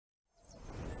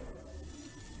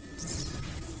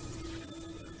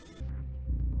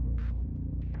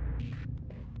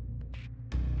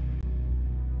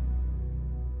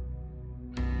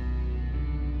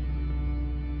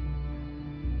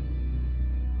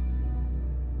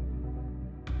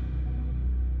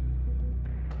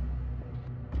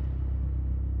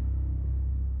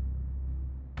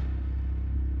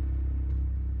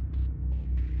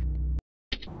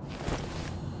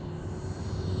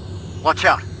Watch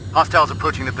out. Hostiles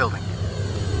approaching the building.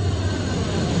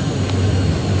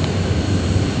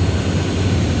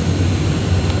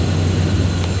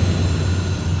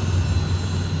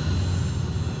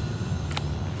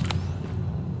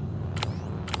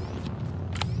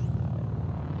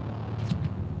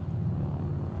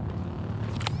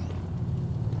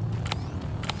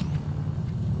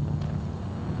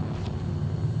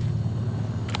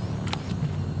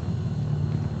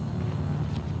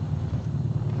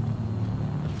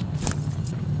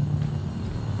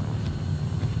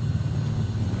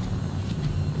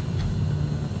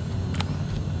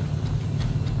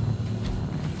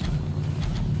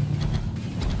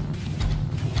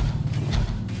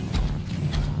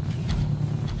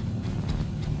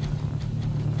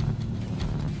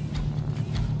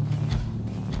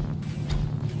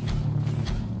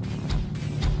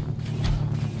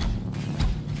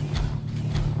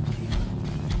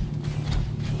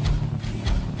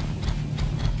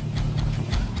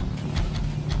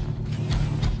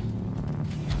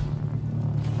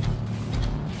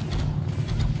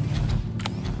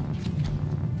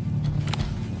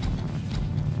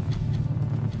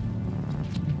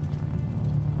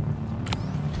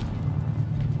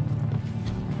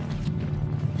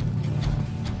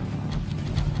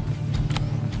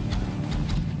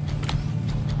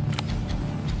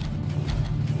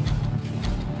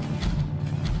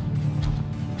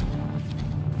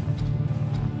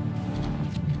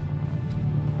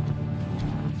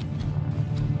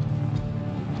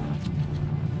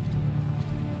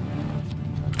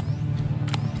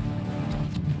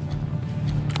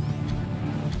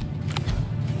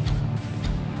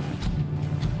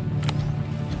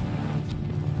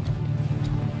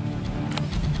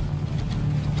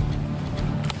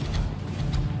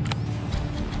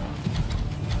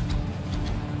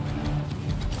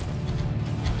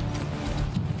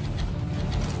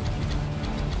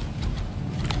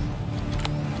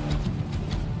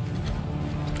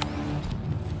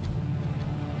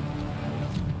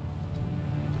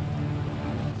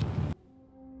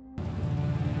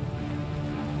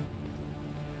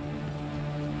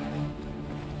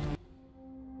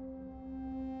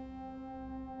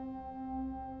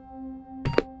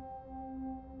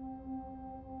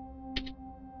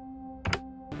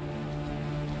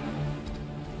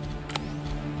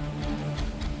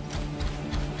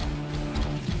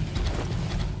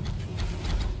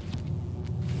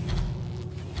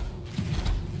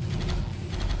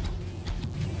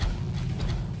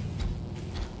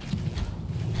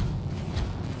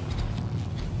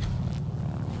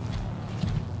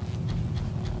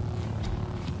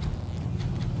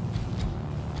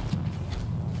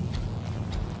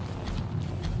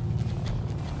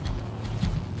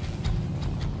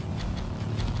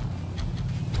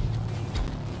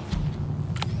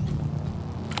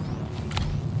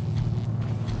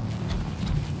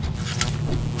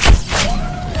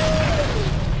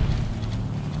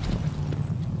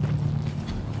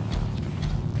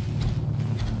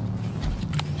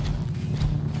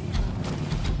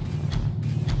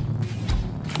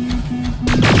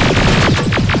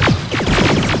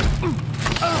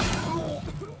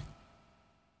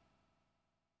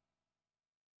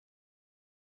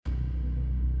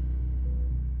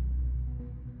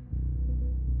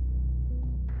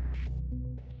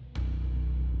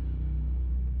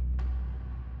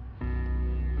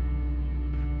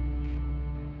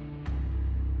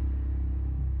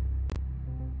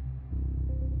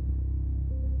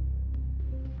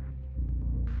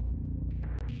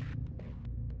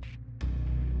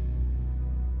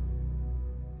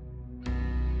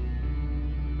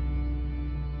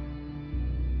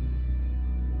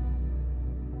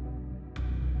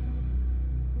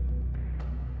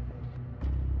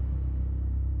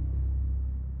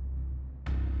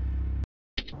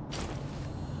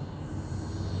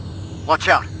 Watch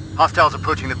out. Hostiles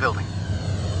approaching the building.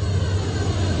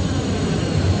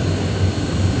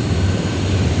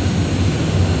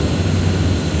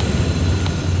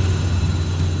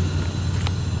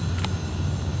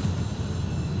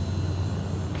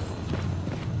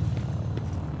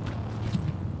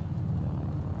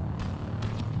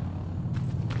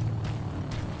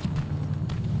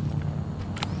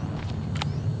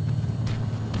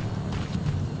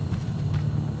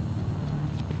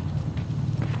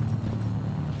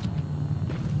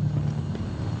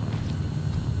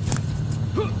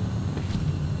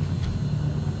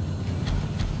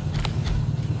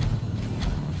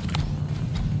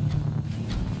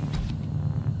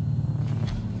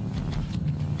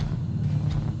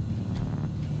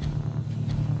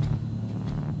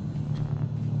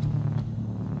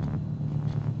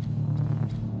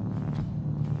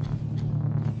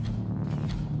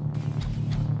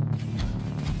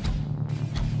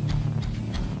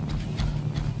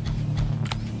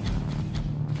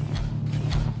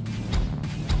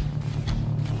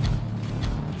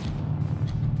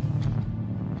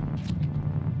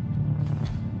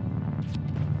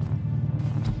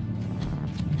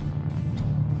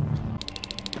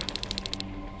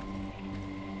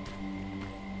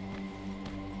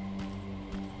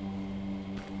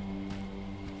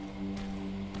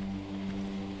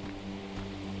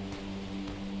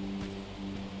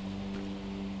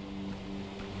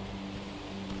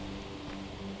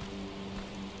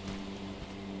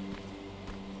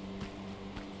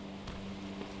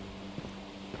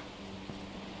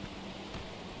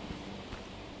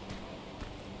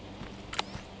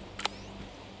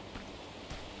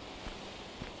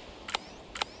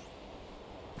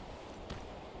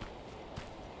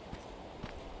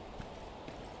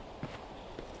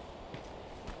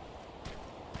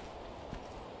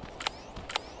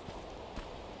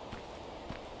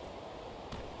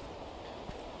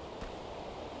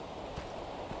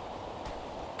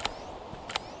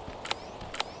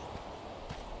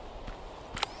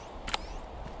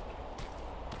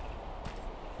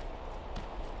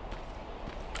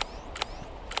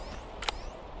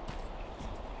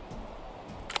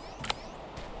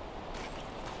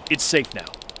 It's safe now.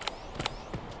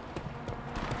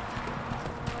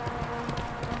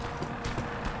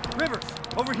 Rivers,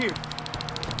 over here.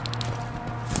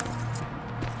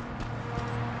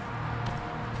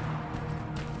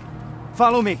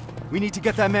 Follow me. We need to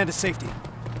get that man to safety.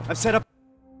 I've set up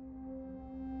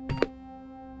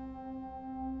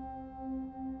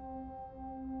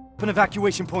an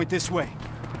evacuation point this way.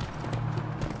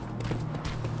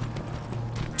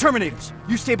 Terminators,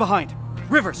 you stay behind.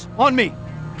 Rivers, on me.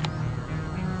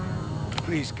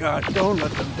 Please, God, don't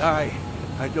let them die.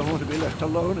 I don't want to be left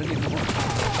alone anymore.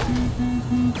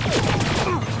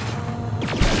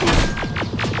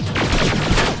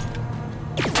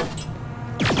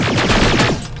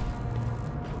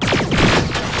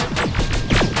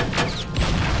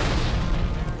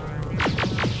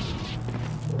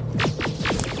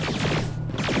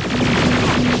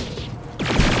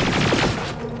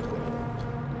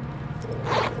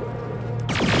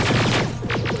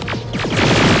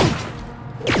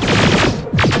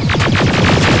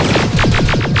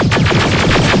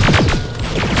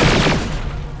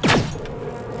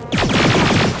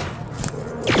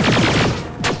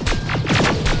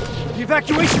 The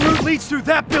evacuation route leads through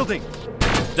that building.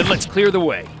 Then let's clear the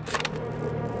way.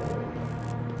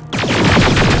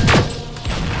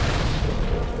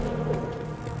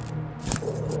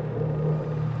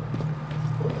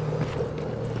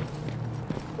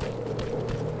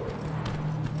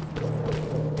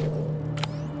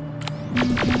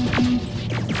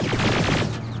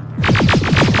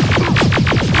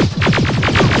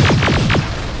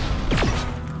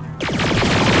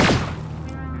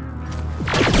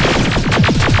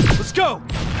 Go!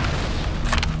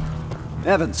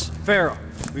 Evans, Farrow,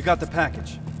 we got the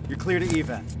package. You're clear to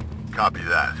evac. Copy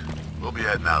that. We'll be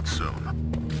heading out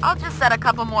soon. I'll just set a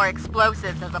couple more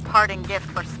explosives as a parting gift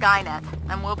for Skynet,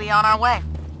 and we'll be on our way.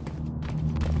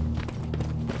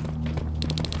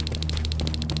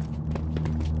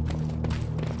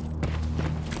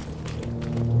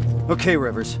 Okay,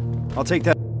 Rivers. I'll take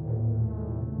that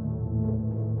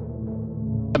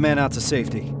man out to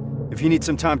safety. If you need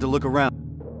some time to look around,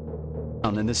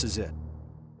 then this is it.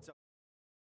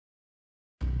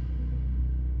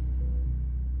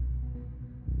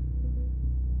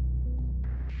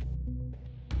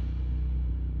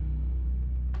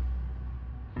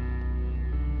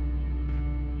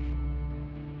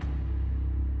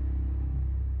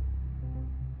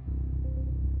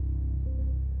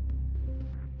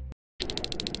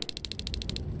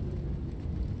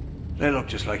 They look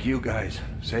just like you guys.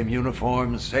 Same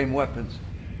uniforms, same weapons.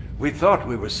 We thought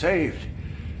we were saved,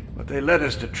 but they led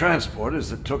us to transporters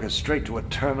that took us straight to a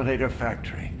Terminator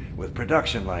factory, with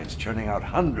production lines churning out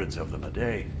hundreds of them a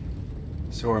day.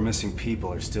 So our missing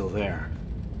people are still there?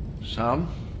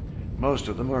 Some. Most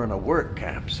of them are in a work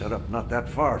camp set up not that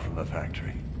far from the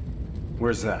factory.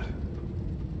 Where's that?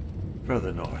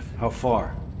 Further north. How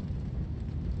far?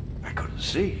 I couldn't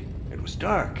see. It was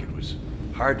dark. It was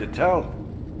hard to tell.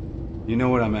 You know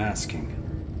what I'm asking.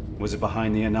 Was it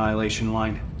behind the annihilation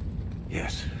line?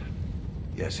 Yes.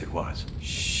 Yes, it was.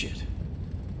 Shit.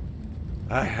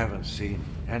 I haven't seen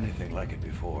anything like it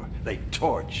before. They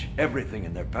torch everything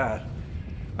in their path.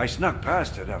 I snuck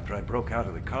past it after I broke out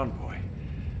of the convoy.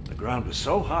 The ground was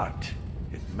so hot,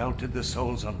 it melted the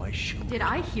soles on my shoes. Did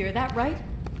I hear that right?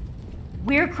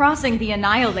 We're crossing the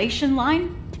annihilation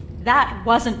line? That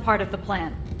wasn't part of the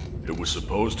plan. It was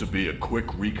supposed to be a quick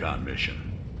recon mission.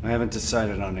 I haven't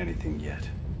decided on anything yet.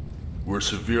 We're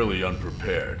severely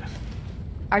unprepared.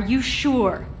 Are you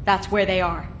sure that's where they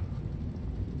are?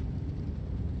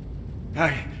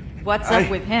 What's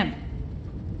up with him?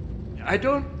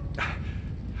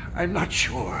 I'm not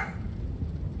sure.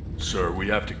 Sir, we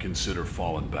have to consider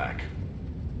falling back.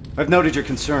 I've noted your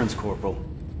concerns, Corporal,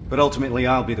 but ultimately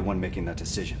I'll be the one making that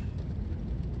decision.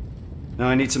 Now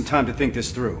I need some time to think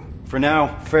this through. For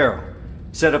now, Farrow,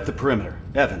 set up the perimeter.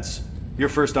 Evans, you're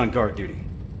first on guard duty.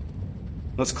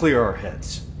 Let's clear our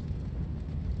heads.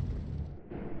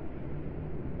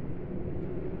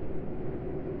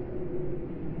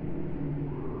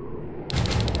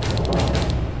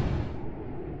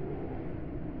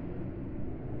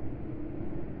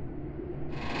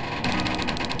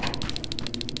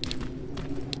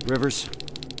 Rivers,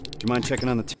 do you mind checking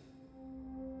on the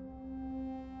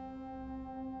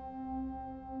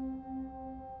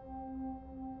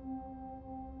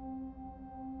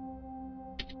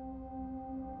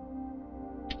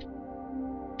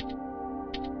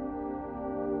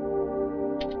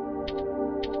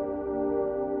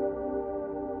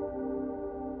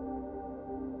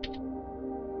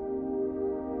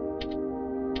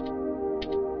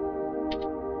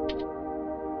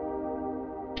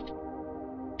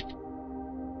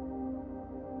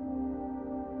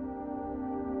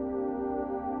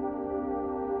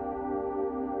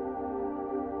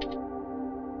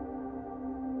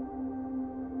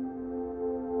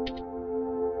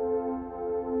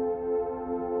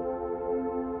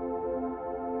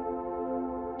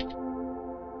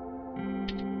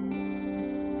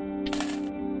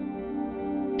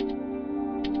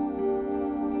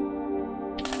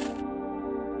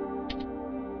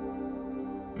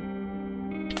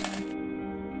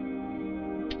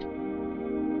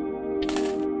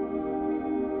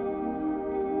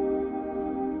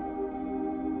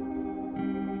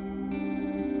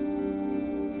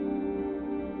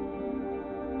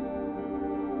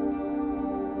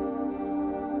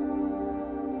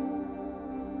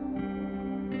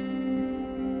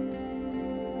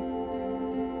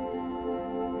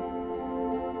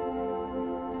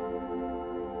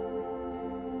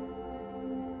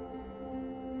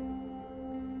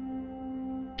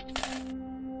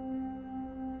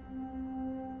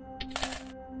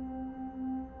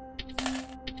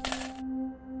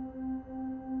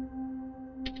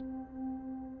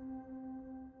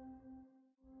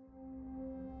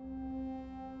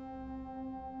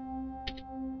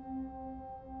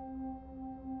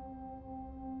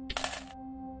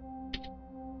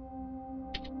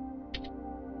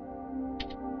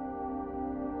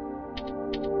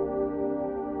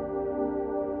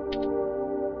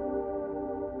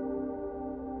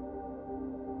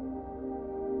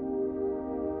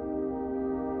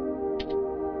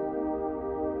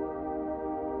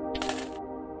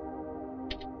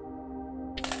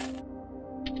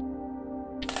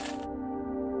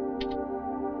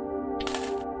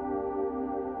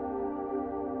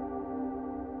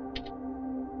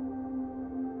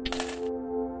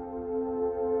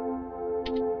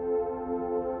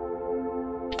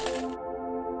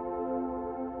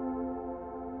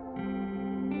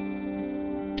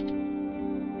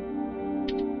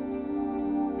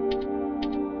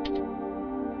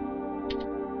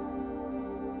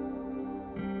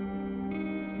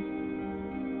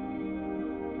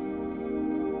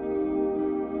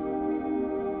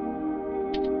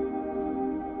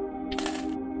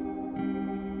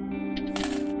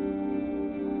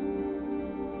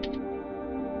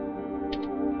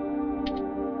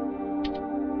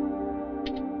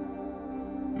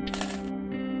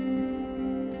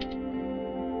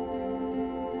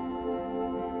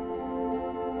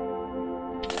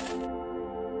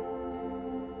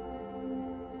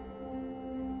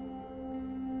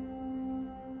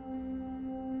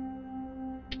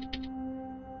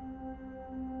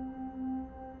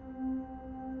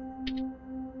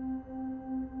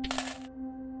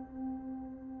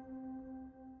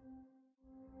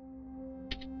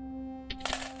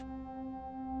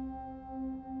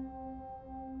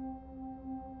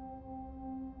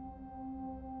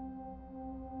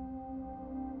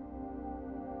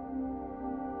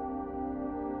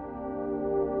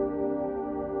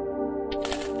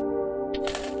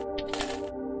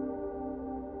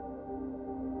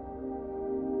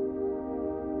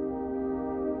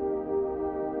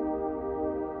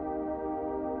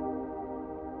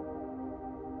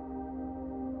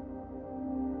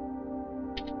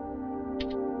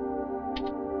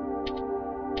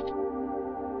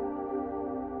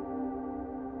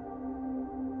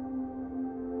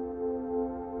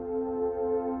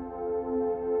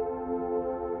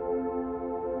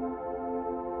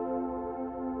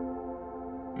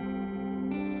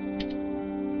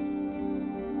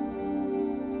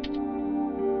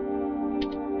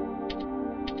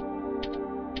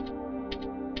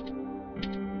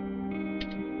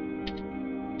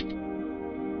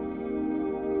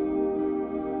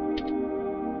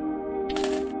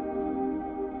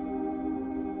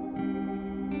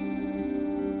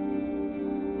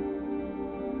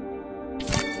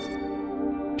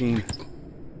I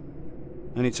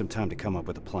need some time to come up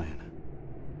with a plan.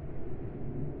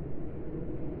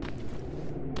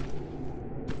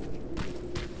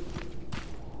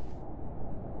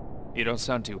 You don't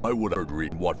sound too... I would have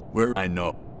read where I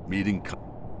know. Meeting Piece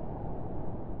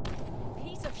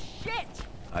of shit!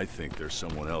 I think there's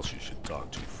someone else you should talk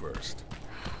to first.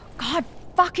 God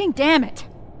fucking damn it!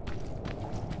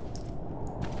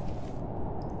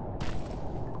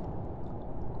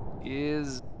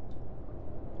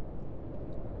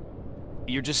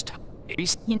 You're just...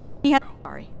 Yeah,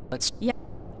 sorry. Let's... Yeah.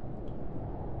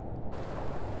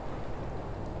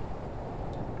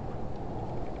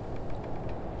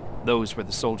 Those were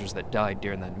the soldiers that died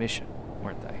during that mission,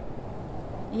 weren't they?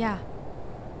 Yeah,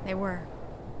 they were.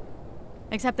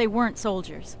 Except they weren't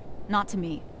soldiers. Not to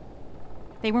me.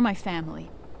 They were my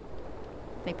family.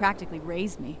 They practically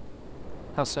raised me.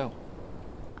 How so?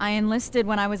 I enlisted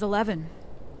when I was 11.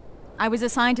 I was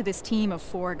assigned to this team of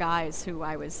 4 guys who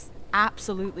I was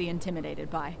absolutely intimidated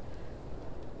by.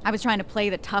 I was trying to play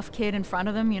the tough kid in front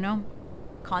of them, you know?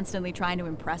 Constantly trying to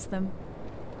impress them.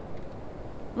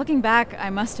 Looking back, I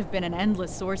must have been an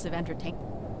endless source of entertainment.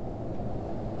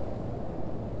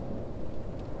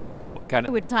 What kind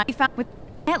of...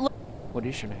 What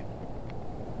is your name?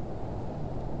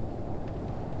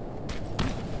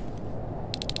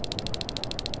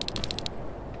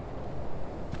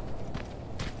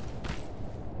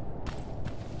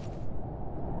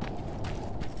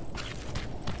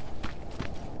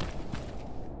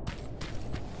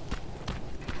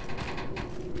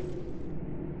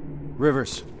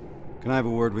 Rivers, can I have a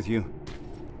word with you?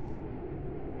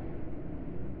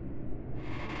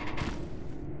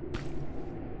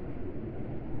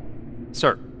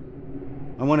 Sir.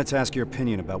 I wanted to ask your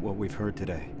opinion about what we've heard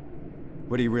today.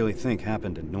 What do you really think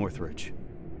happened in Northridge?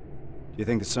 Do you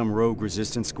think that some rogue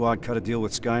resistance squad cut a deal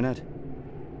with Skynet?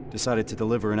 Decided to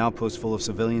deliver an outpost full of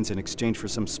civilians in exchange for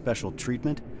some special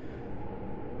treatment?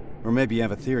 Or maybe you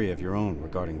have a theory of your own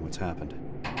regarding what's happened.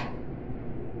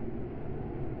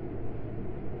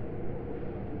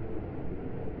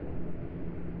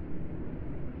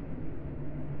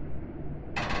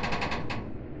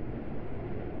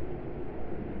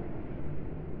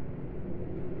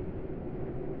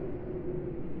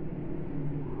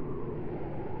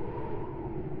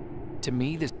 To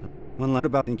me, this... One line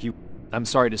about think you... I'm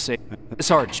sorry to say...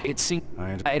 Sarge, it seems...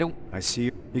 I don't... I see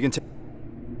you. You can take...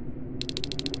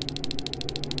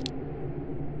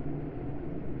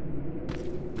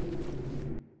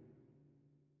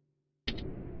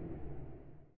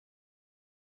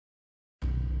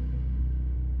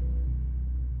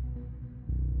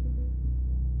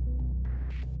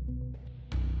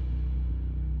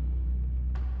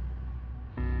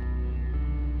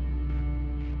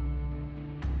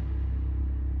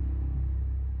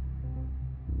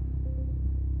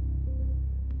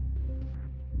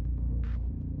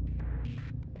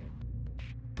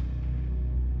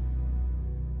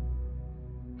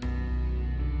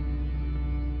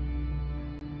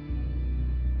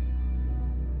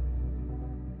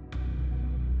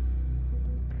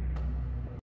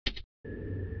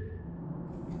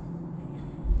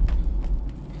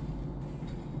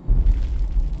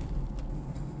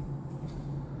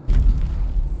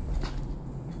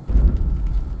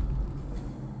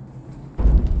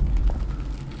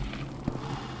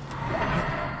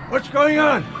 What's going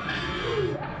on?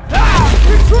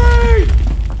 Retreat!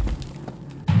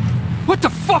 What the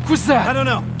fuck was that? I don't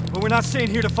know, but we're not staying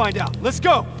here to find out. Let's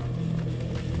go!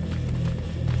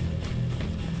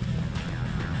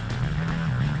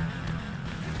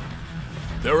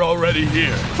 They're already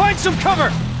here. Find some cover!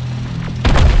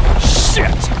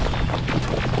 Shit!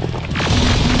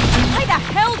 Why the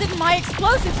hell didn't my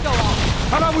explosives go off?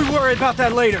 How about we worry about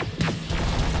that later? Return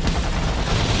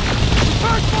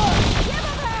fire! Give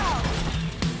him hell!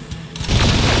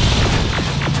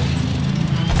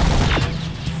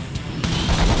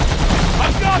 I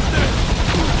got this!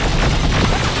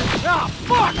 Ah,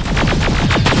 fuck!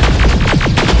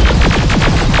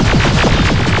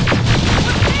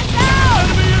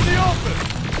 Enemy in the open!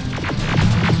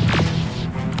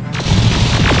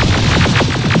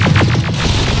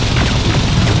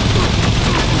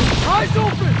 Eyes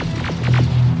open!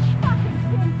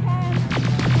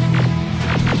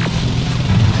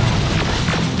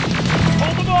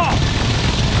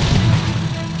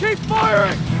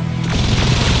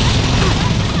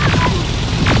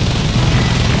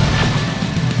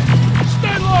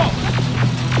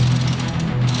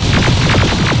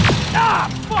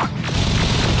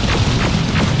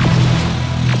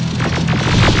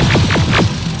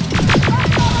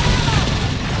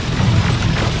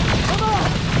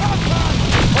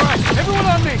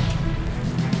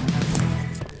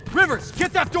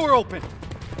 door open!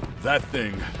 That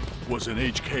thing was an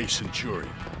HK Centurion.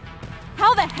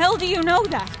 How the hell do you know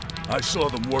that? I saw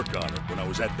them work on it when I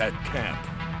was at that camp.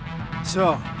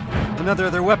 So, another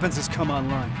of their weapons has come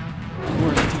online. We're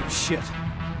in deep shit.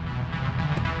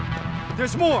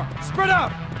 There's more! Spread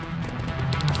out!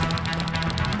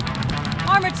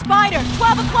 Armored Spider,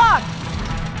 12 o'clock!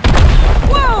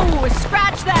 Whoa!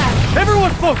 Scratch that!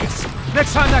 Everyone focus!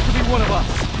 Next time that could be one of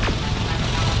us.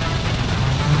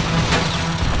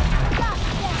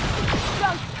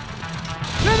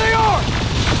 There they are!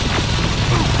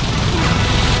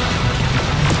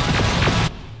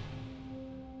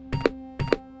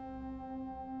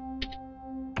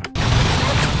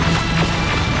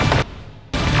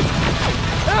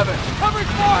 Evan, covering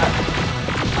fire!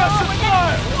 Suppressive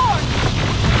fire!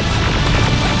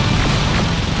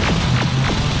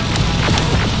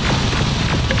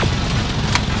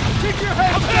 Keep your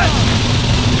head down!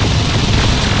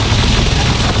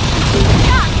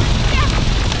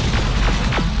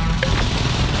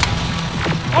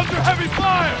 Under heavy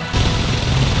fire!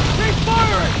 Keep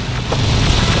firing!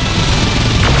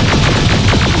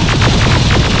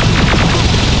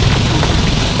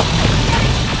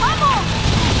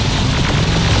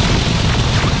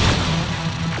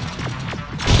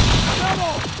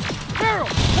 Double! Carol,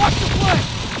 watch the flank!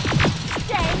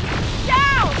 Stay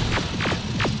down!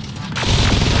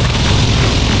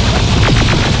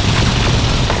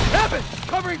 Evan,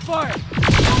 covering fire!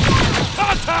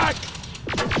 Contact!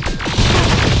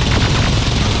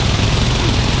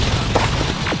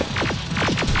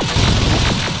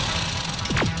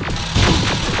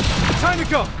 Time to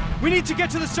go! We need to get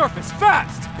to the surface,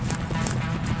 fast!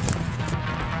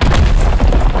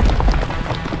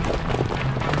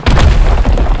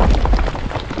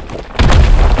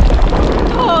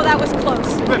 Oh, that was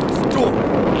close. Vince, door!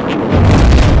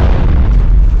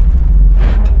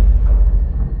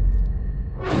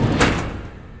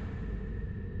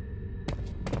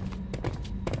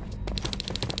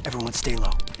 Everyone stay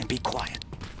low and be quiet.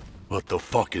 What the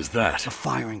fuck is that? A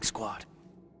firing squad.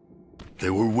 They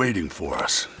were waiting for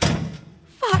us.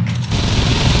 Fuck!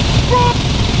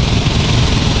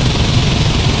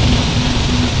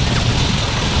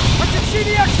 I can see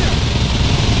the exit!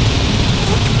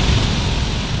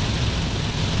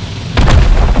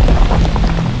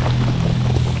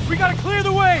 We gotta clear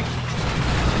the way!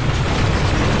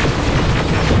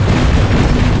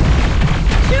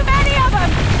 Too many of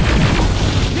them!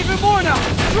 Even more now!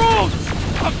 Drones!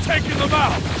 I'm taking them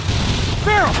out!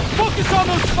 Farrell, focus on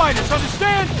those spiders,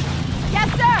 understand?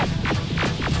 Yes, sir!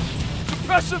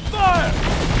 Suppressive fire!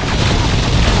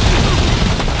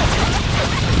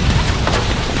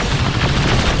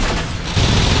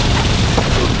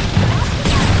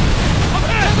 I'm in!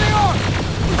 There they are!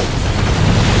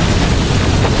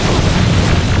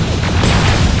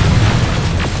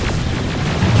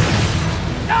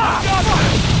 Ah! Got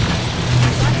it!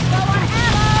 Low on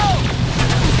ammo!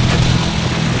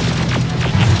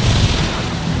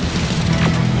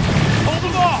 Hold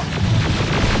them off!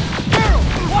 Farrell,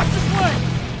 watch the flank!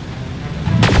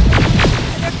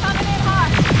 They're coming in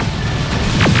hot!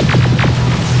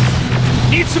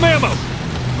 Need some ammo!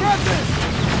 Grab this!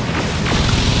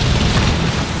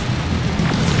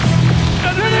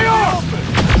 There they are!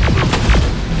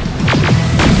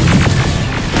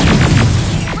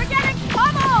 We're getting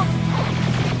pummeled!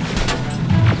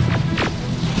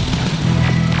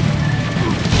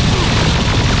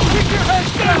 Keep your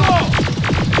heads down!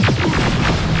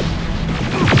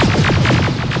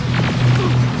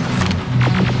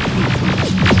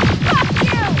 Fuck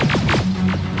you!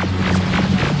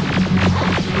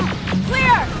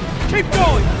 Clear! Keep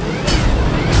going!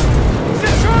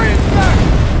 Centurion's back!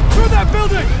 Through that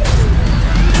building!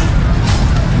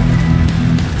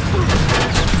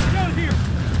 Down here!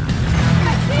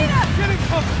 I see them! Getting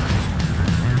cover!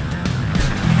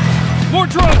 More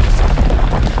drones!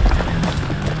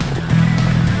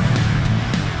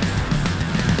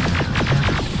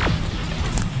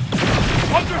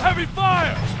 Under heavy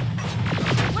fire!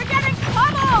 We're getting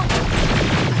pummeled!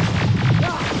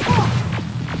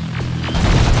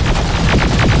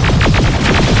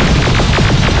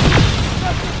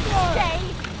 Stay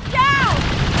down!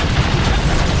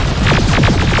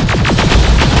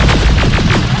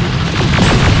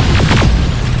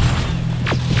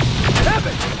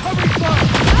 Evan, covering fire!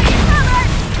 Got you covered!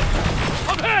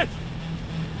 I'm hit!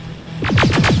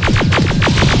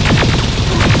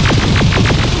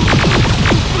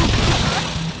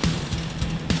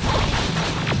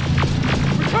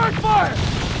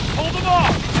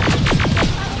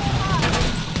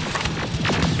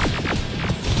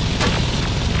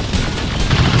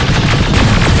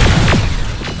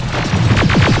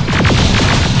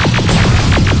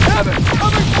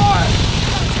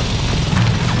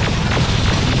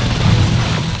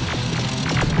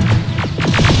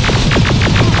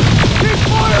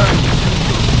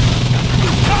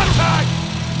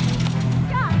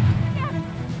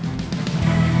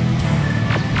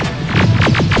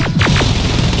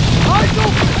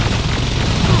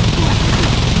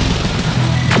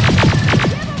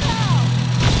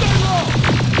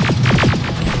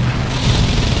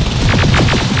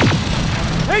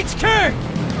 HK!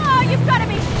 Oh, you've got to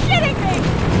be shitting me!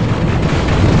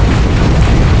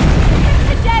 It's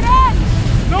a dead end!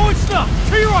 No, it's not!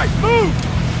 To your right, move!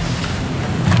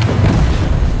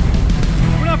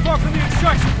 We're not far from the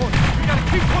extraction point. We gotta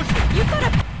keep pushing. You've got to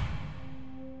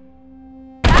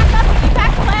back up and you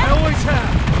back to I land. always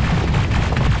have.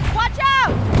 Watch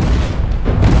out!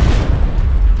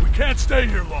 We can't stay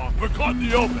here long. We're caught in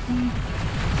the open.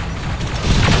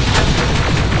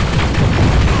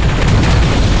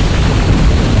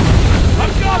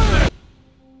 I've got this!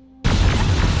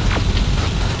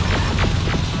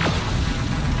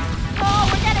 Oh,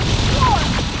 we're getting floored!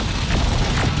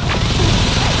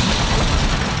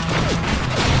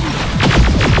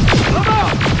 Come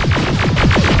out!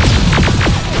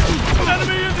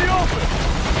 Enemy in the open!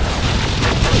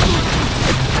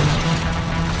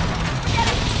 We're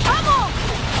getting pummeled!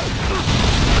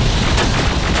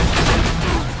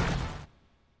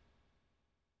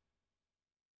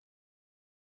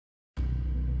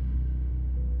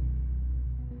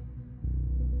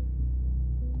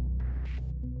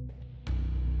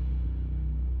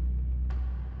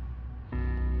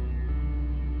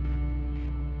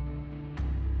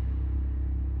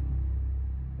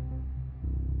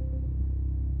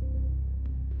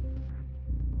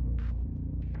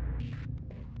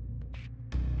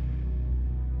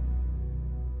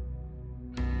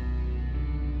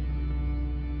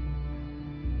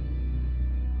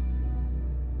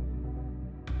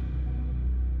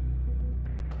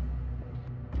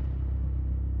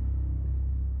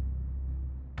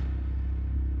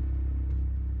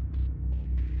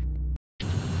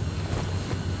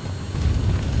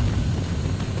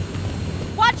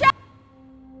 Watch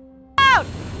out!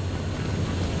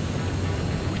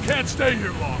 We can't stay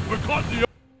here long. We're caught in the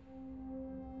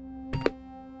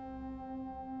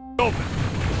open.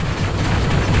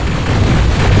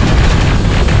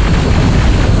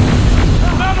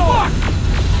 Metal!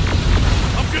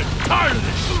 I'm getting tired of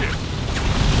this shit.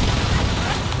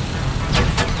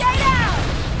 Stay down!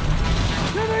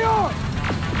 Here they are!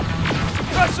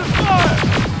 Suppressive fire!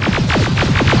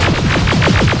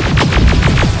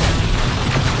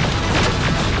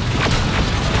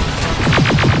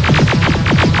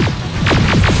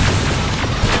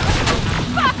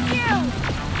 Fuck you!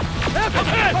 Evan,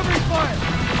 covering fire!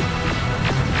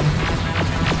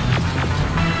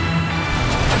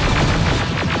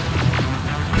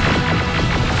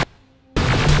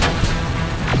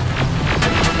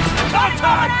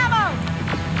 Contact! Ammo!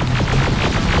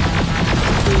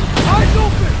 Eyes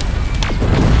open!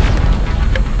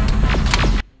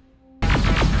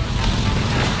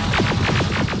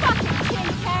 Fucking tin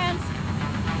cans!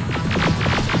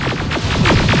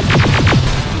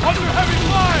 Under heavy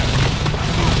fire!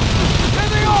 There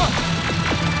they are!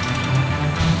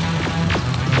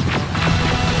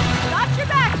 Got your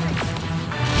batteries!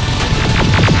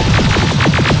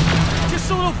 Just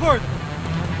a little further.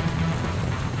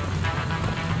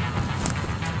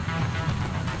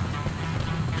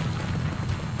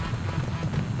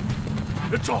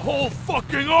 It's a whole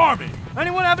fucking army!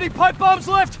 Anyone have any pipe bombs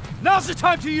left? Now's the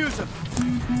time to use them.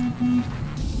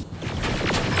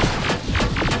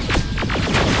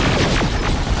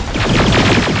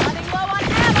 Running low on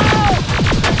ammo!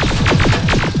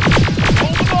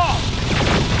 Hold them off!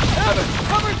 Evan,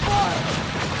 covering fire!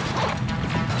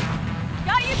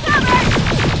 Got you covered!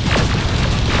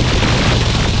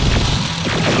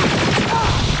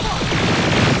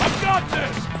 I've got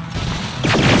this!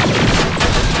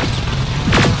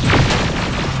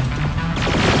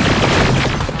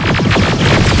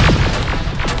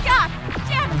 God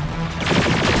damn it!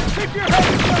 Keep your head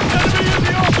down! Enemy in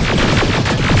the open!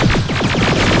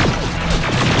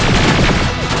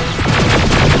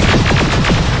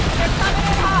 They're coming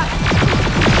in hot!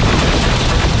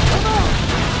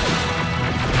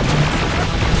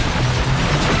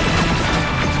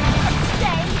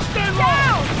 Stay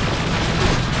down!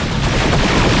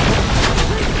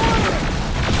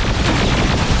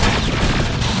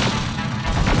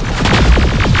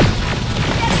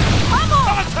 Pummeled!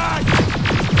 Contact!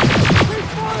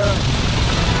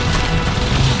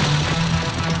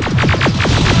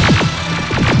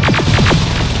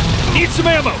 Need some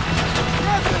ammo!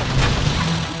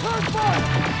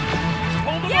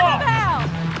 Hold them Give him off! hell!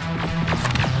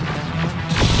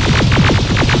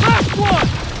 Last one!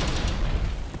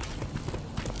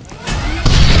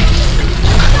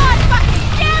 God fucking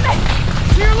damn it!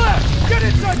 To your left! Get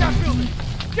inside that building!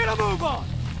 Get a move on!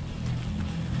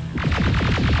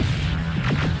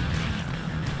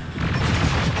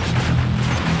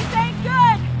 This ain't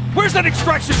good! Where's that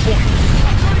extraction point?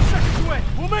 30 seconds away!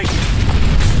 We'll make it!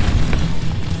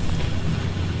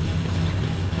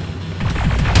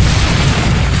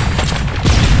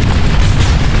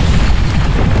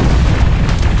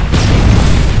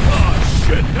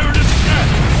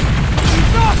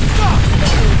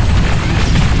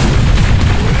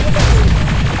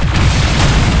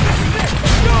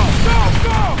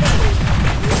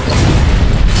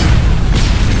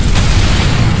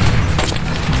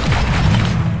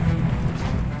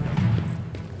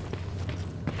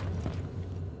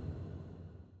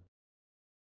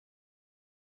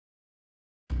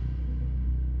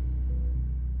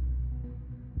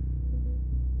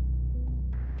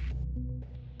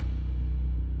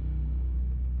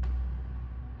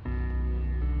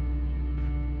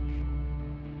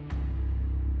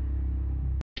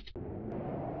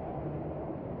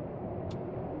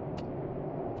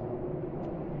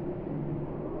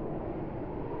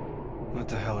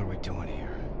 the hell are we doing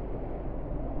here?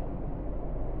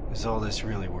 Is all this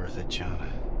really worth it, John?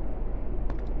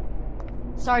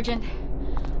 Sergeant,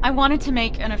 I wanted to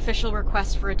make an official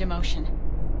request for a demotion.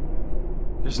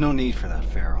 There's no need for that,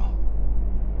 Farrell.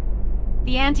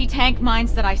 The anti-tank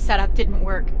mines that I set up didn't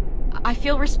work. I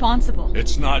feel responsible.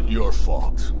 It's not your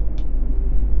fault.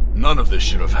 None of this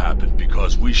should have happened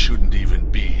because we shouldn't even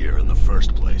be here in the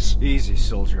first place. Easy,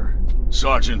 soldier.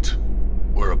 Sergeant,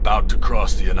 we're about to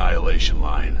cross the annihilation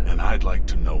line, and I'd like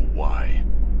to know why.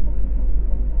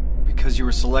 Because you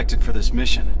were selected for this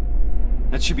mission.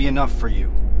 That should be enough for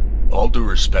you. All due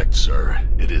respect, sir,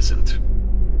 it isn't.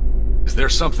 Is there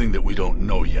something that we don't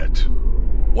know yet?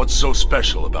 What's so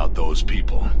special about those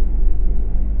people?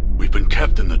 We've been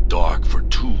kept in the dark for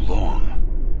too long.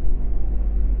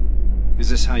 Is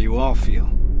this how you all feel?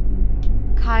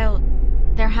 Kyle,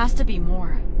 there has to be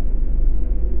more.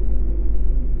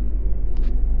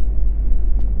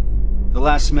 The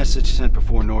last message sent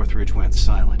before Northridge went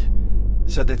silent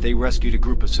said that they rescued a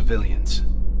group of civilians.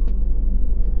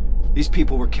 These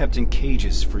people were kept in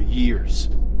cages for years.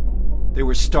 They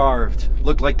were starved,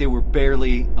 looked like they were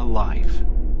barely alive.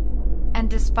 And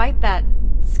despite that,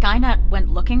 Skynet went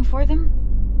looking for them?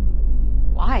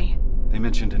 Why? They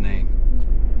mentioned a name.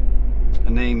 A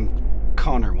name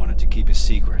Connor wanted to keep a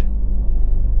secret.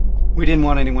 We didn't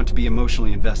want anyone to be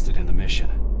emotionally invested in the mission.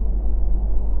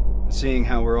 Seeing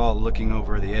how we're all looking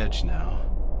over the edge now,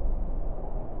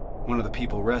 one of the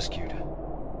people rescued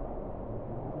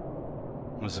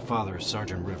was the father of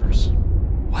Sergeant Rivers.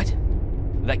 What?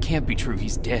 That can't be true.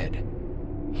 He's dead.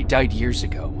 He died years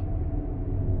ago.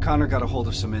 Connor got a hold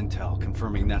of some intel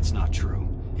confirming that's not true.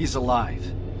 He's alive,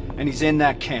 and he's in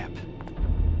that camp.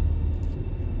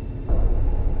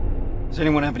 Does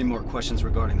anyone have any more questions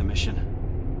regarding the mission?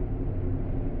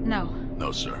 No.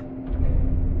 No, sir.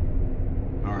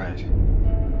 All right.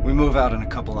 We move out in a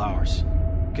couple hours.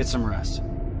 Get some rest.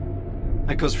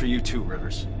 That goes for you too,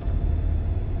 Rivers.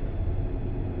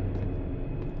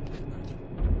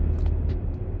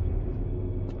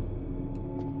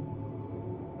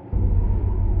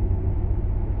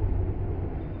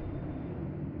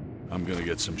 I'm gonna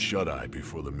get some shut-eye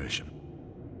before the mission.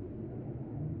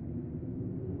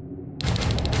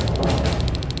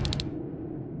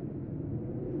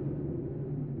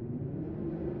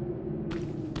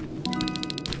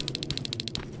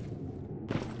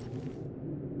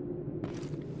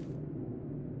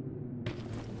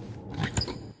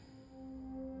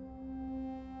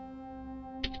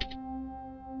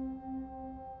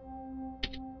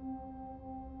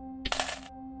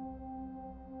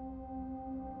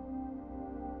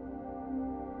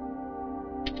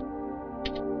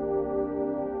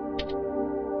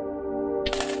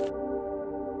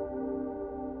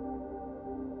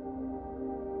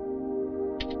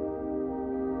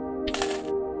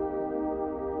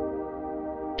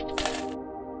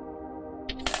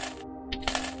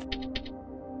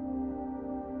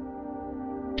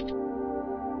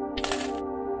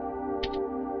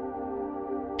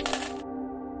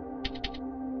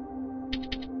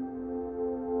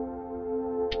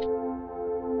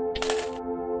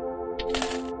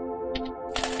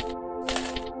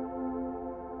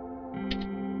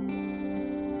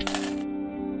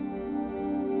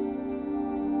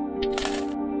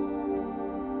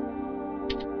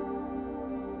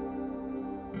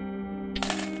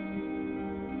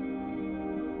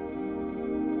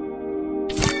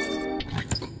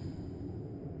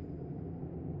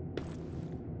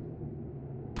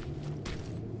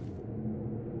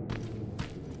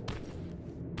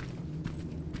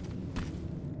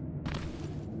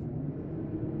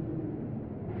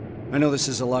 I know this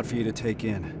is a lot for you to take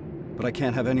in, but I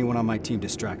can't have anyone on my team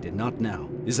distracted, not now.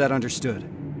 Is that understood?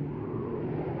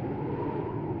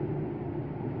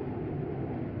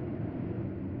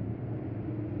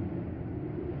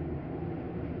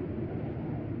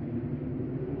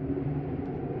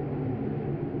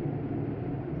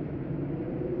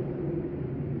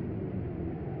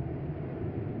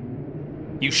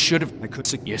 You should have. I could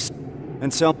say Yes.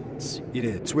 And so, it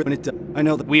is. When it, I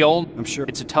know that We all. I'm sure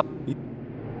It's a tough.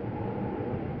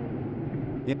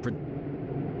 Yeah,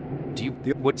 Do you.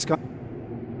 what Scott?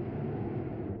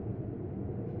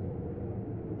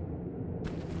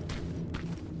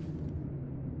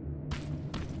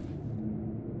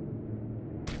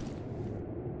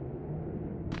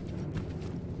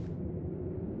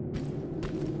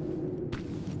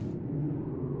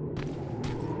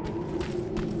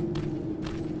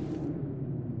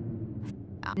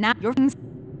 Now your things.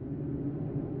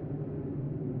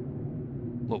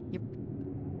 Well,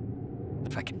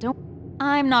 if I can. Don't.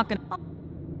 I'm not gonna.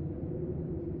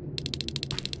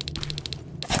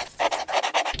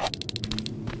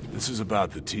 This is about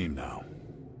the team now.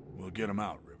 We'll get them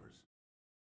out, Rivers.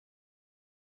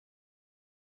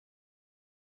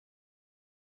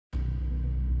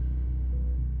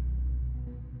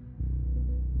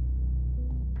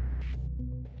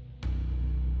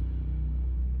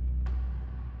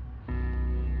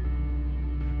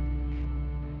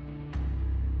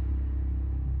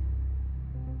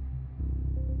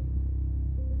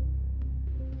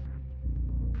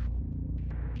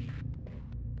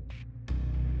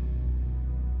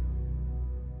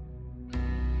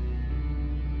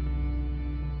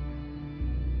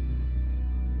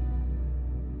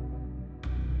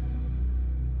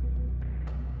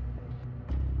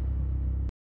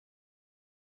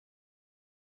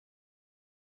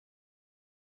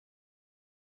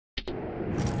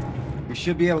 We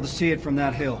should be able to see it from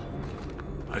that hill.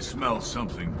 I smell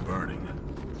something burning.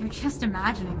 You're just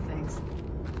imagining things.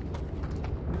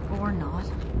 Or not.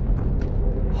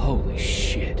 Holy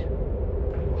shit.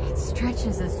 It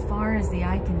stretches as far as the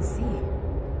eye can see.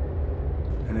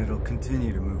 And it'll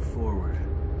continue to move forward.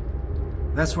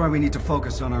 That's why we need to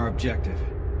focus on our objective.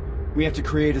 We have to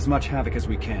create as much havoc as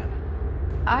we can.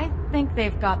 I think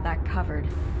they've got that covered.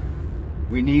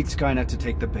 We need Skynet to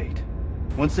take the bait.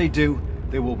 Once they do,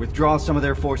 they will withdraw some of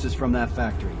their forces from that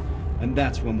factory. And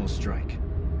that's when we'll strike.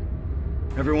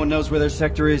 Everyone knows where their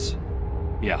sector is?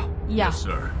 Yeah. Yeah. Yes,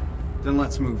 sir. Then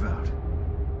let's move out.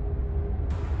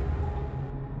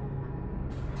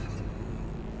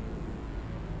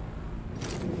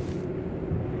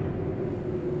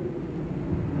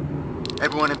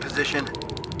 Everyone in position.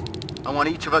 I want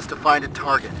each of us to find a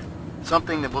target.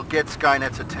 Something that will get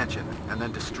Skynet's attention, and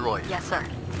then destroy it. Yes, sir.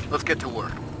 Let's get to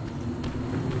work.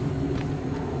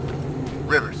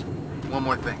 Rivers, one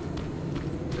more thing.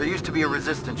 There used to be a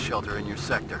resistance shelter in your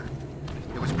sector.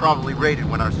 It was probably raided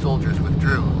when our soldiers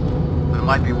withdrew, but it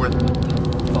might be worth...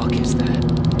 Fuck is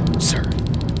that? Sir,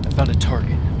 I found a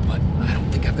target, but I don't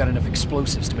think I've got enough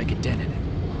explosives to make a dent in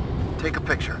it. Take a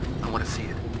picture. I want to see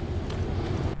it.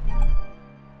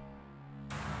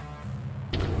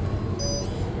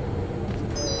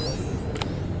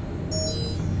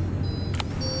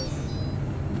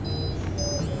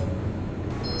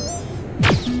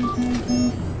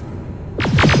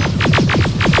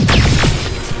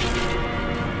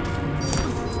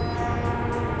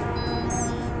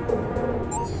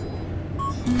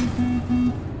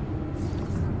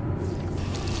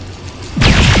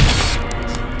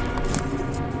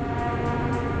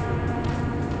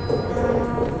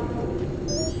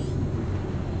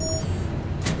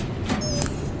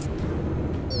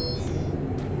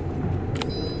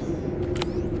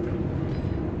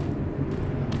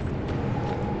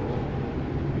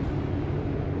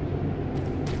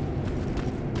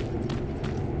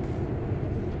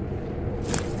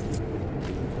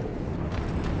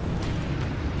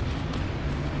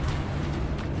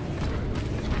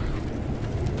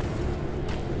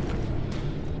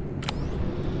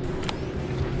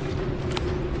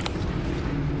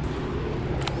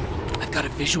 Got a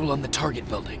visual on the target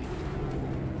building.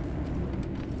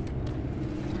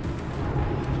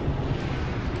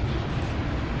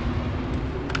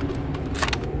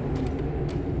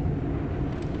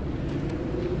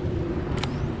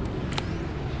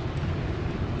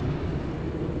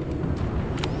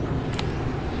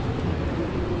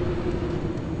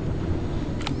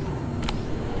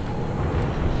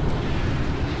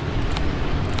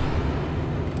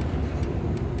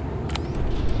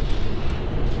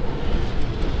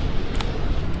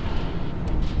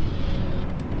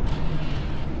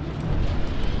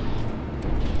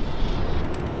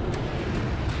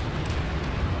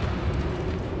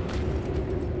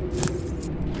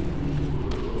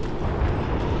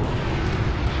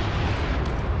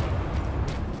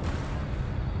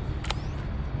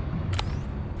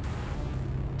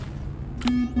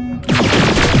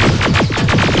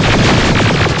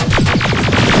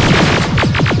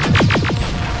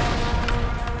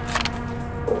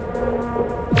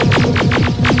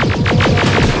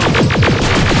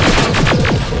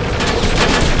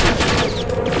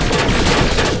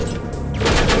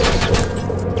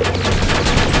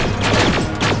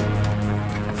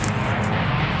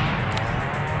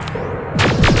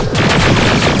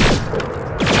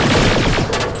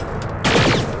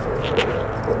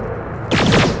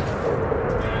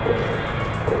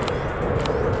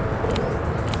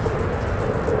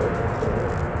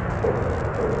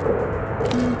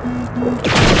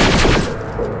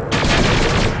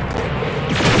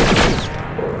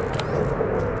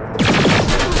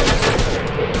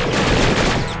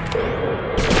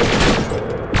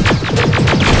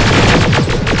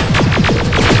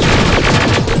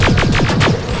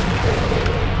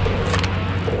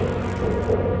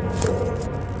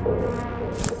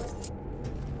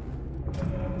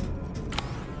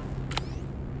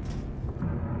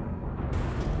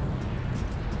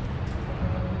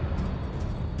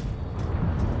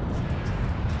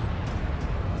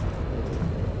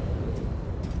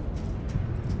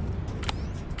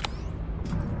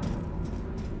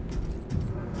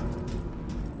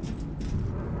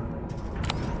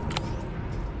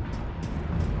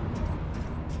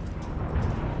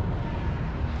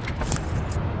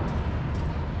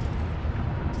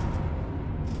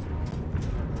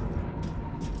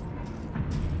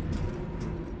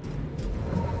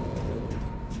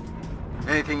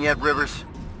 Anything yet, Rivers?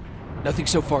 Nothing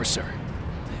so far, sir.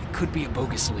 It could be a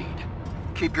bogus lead.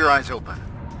 Keep your eyes open.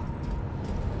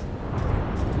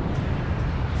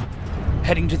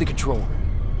 Heading to the control room.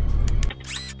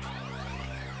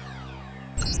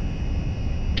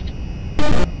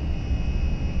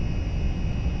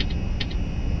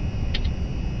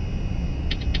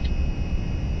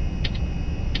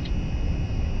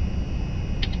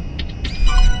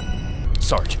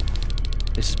 Sarge,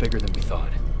 this is bigger than we thought.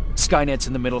 Skynet's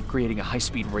in the middle of creating a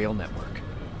high-speed rail network.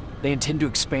 They intend to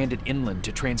expand it inland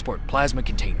to transport plasma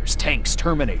containers, tanks,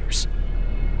 Terminators.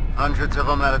 Hundreds of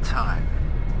them at a time.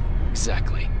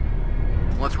 Exactly.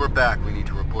 Once we're back, we need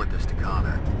to report this to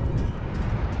Connor.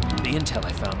 The intel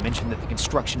I found mentioned that the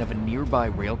construction of a nearby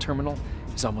rail terminal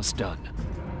is almost done.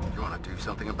 You want to do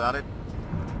something about it?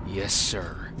 Yes,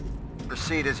 sir.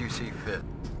 Proceed as you see fit.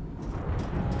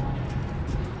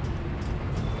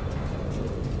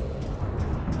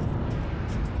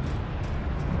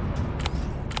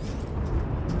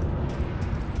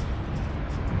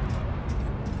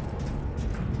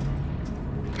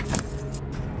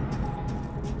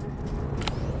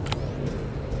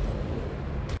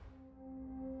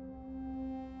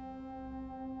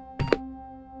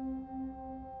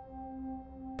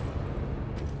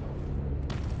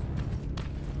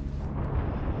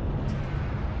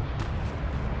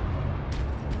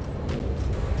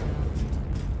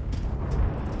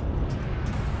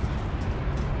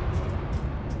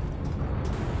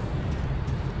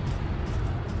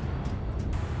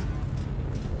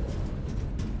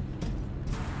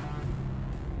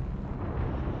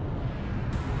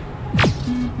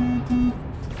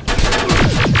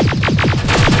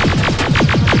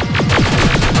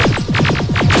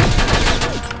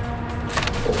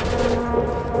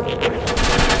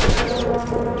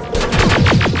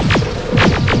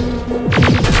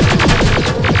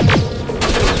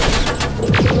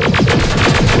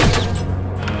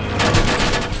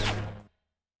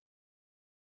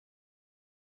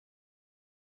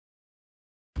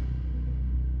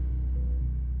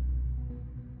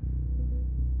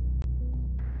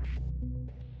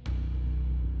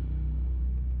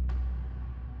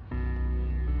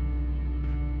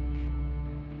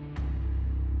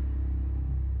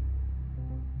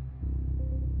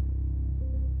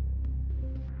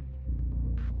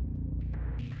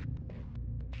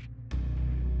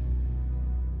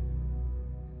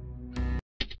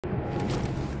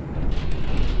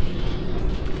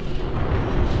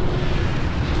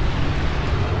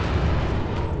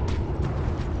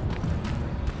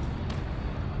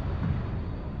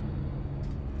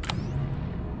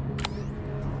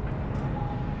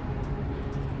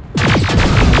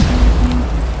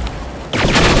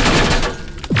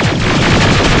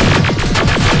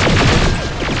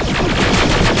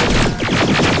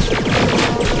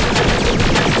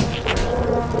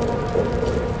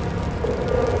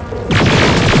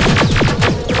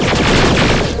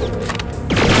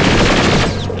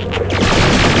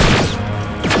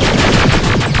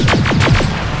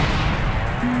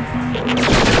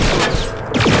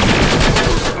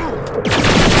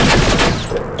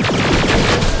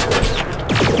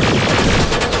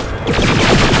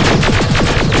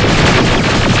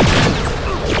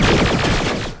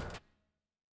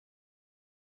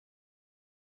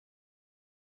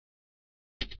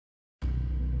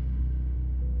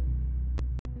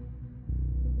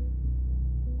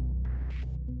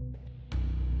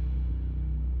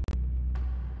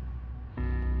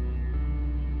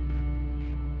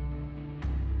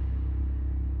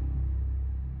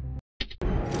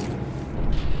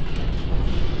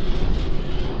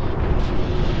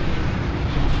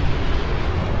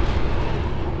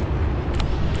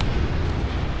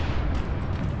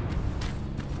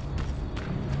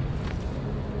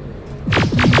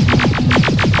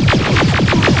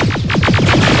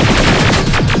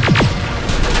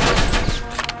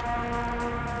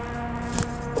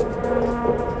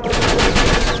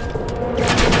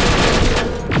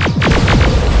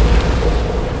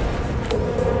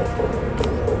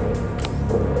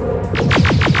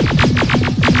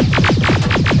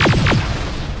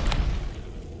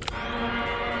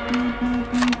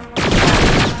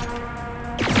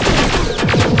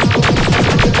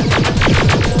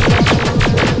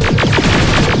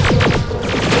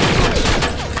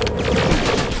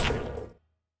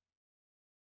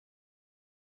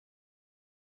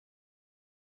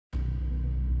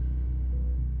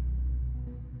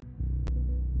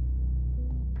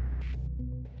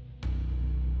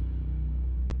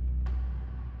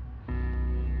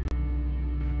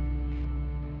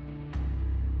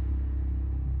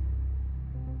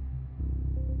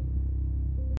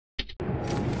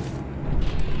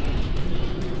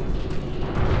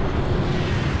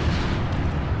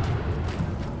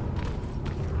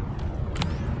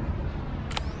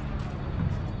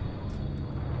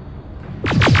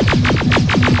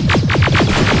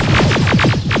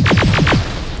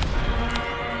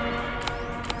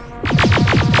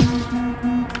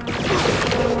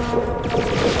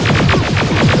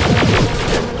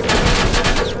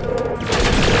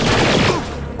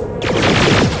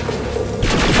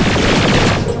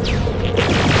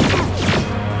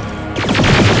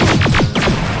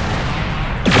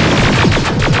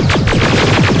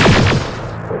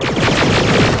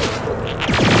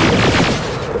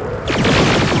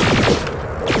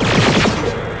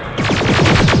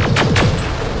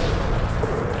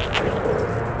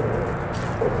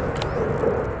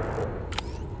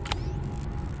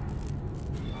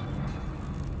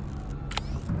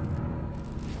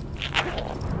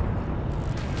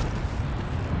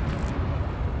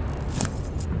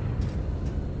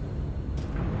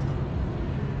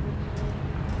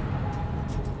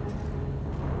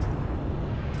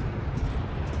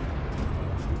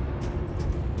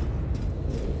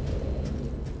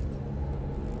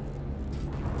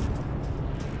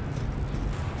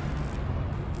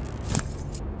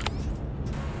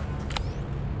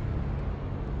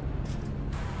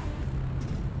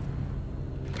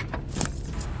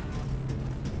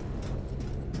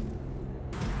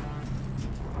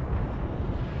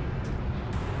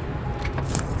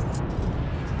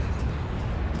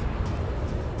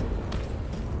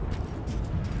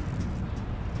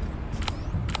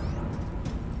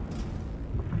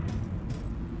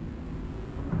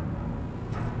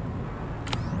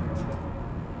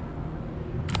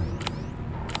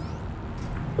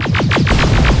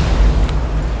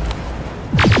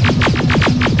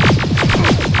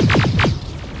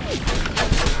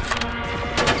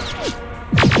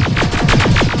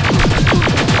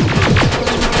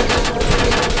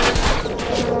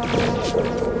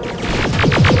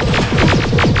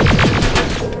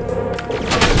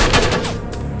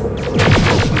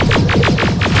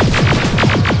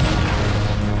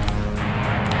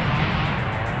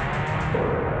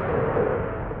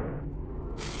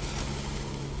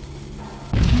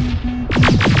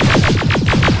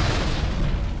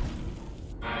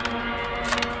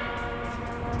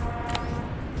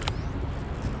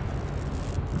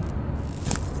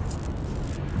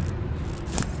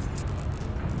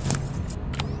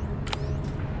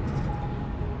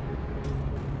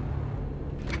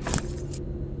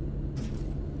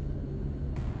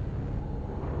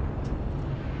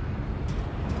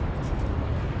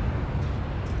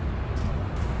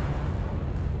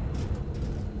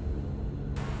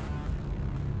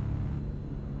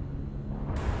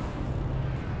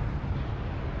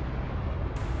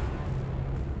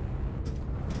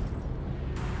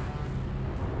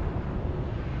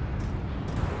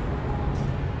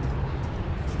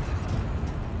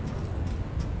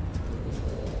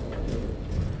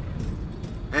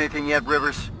 Anything yet,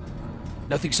 Rivers?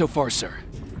 Nothing so far, sir.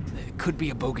 It could be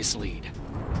a bogus lead.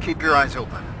 Keep your eyes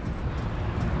open.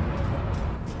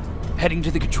 Heading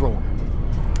to the control room.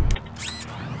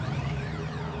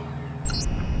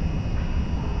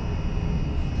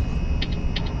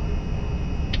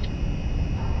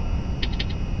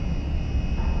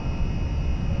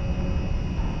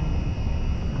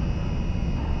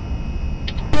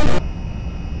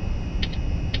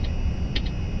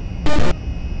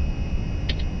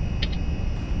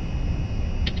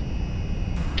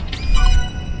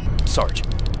 Sarge,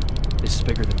 this is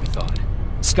bigger than we thought.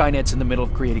 Skynet's in the middle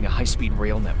of creating a high-speed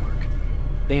rail network.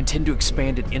 They intend to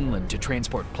expand it inland to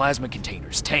transport plasma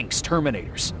containers, tanks,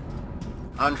 Terminators.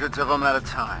 Hundreds of them at a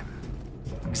time.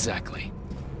 Exactly.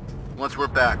 Once we're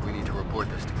back, we need to report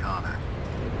this to Connor.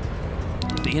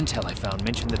 The intel I found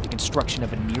mentioned that the construction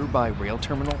of a nearby rail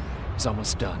terminal is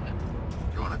almost done.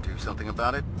 You want to do something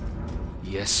about it?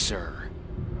 Yes, sir.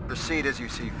 Proceed as you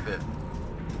see fit.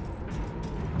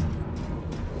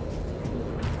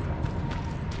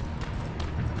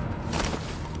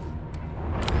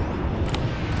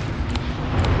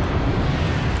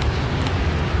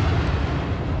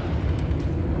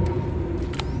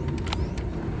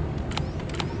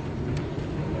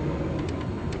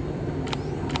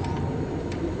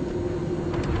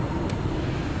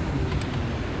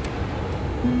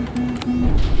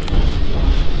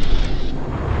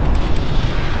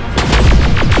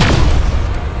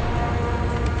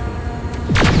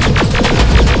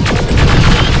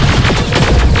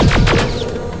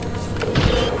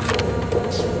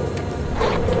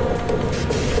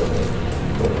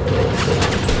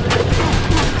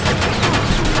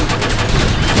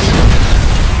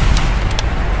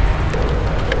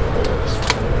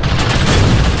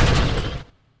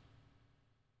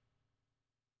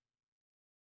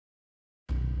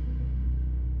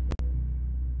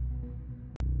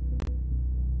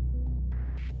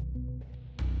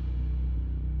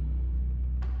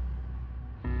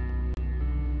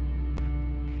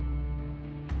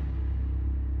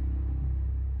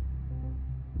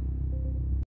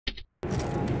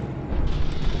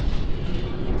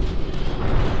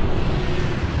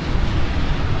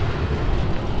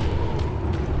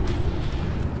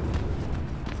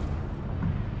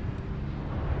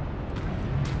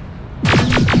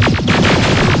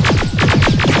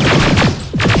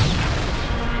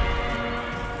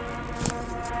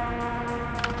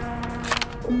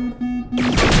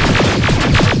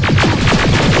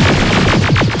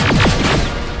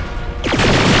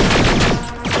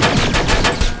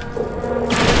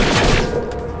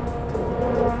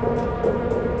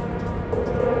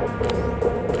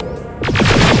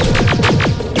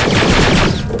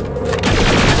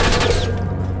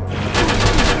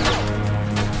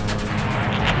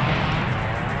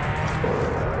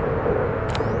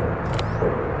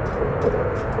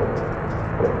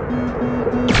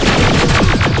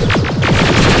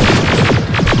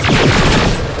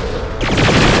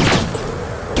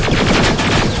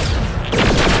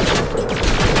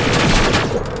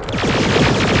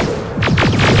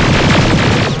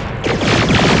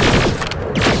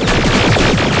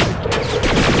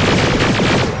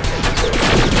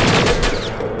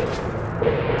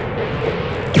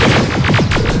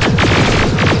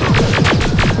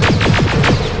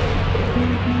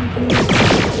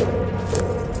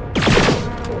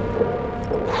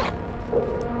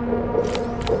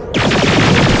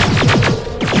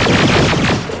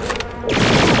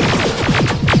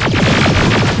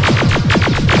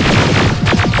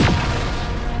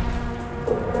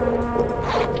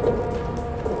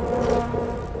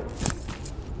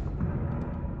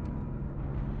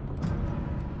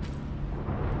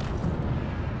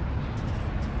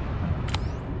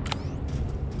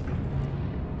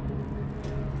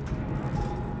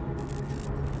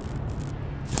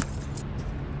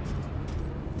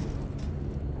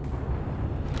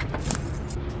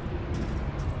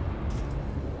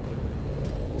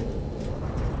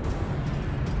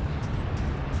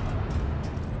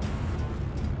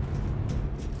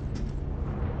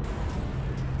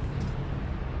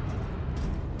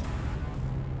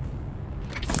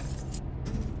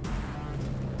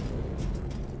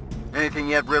 Anything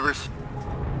yet, Rivers?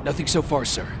 Nothing so far,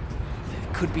 sir.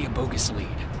 It could be a bogus lead.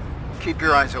 Keep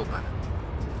your eyes open.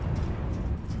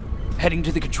 Heading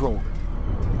to the control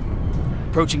room.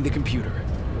 Approaching the computer.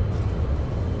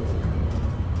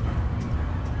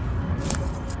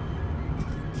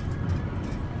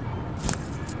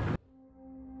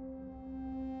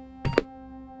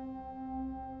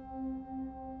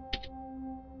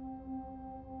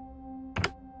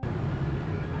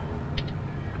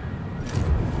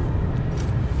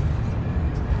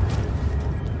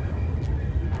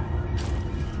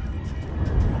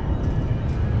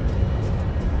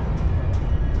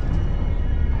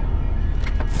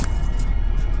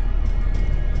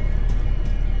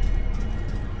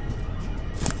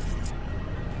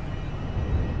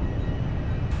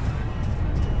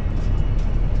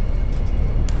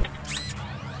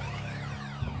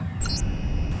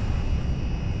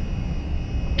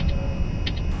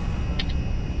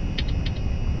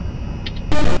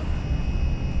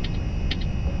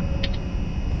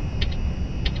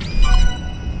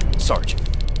 Sarge,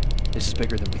 this is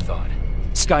bigger than we thought.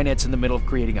 Skynet's in the middle of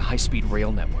creating a high-speed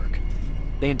rail network.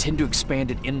 They intend to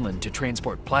expand it inland to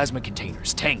transport plasma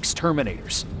containers, tanks,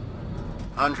 Terminators.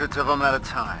 Hundreds of them at a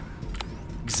time.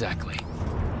 Exactly.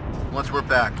 Once we're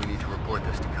back, we need to report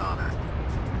this to Connor.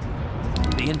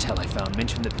 The intel I found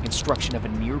mentioned that the construction of a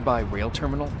nearby rail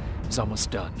terminal is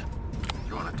almost done.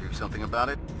 You want to do something about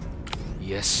it?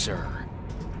 Yes, sir.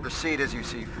 Proceed as you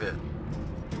see fit.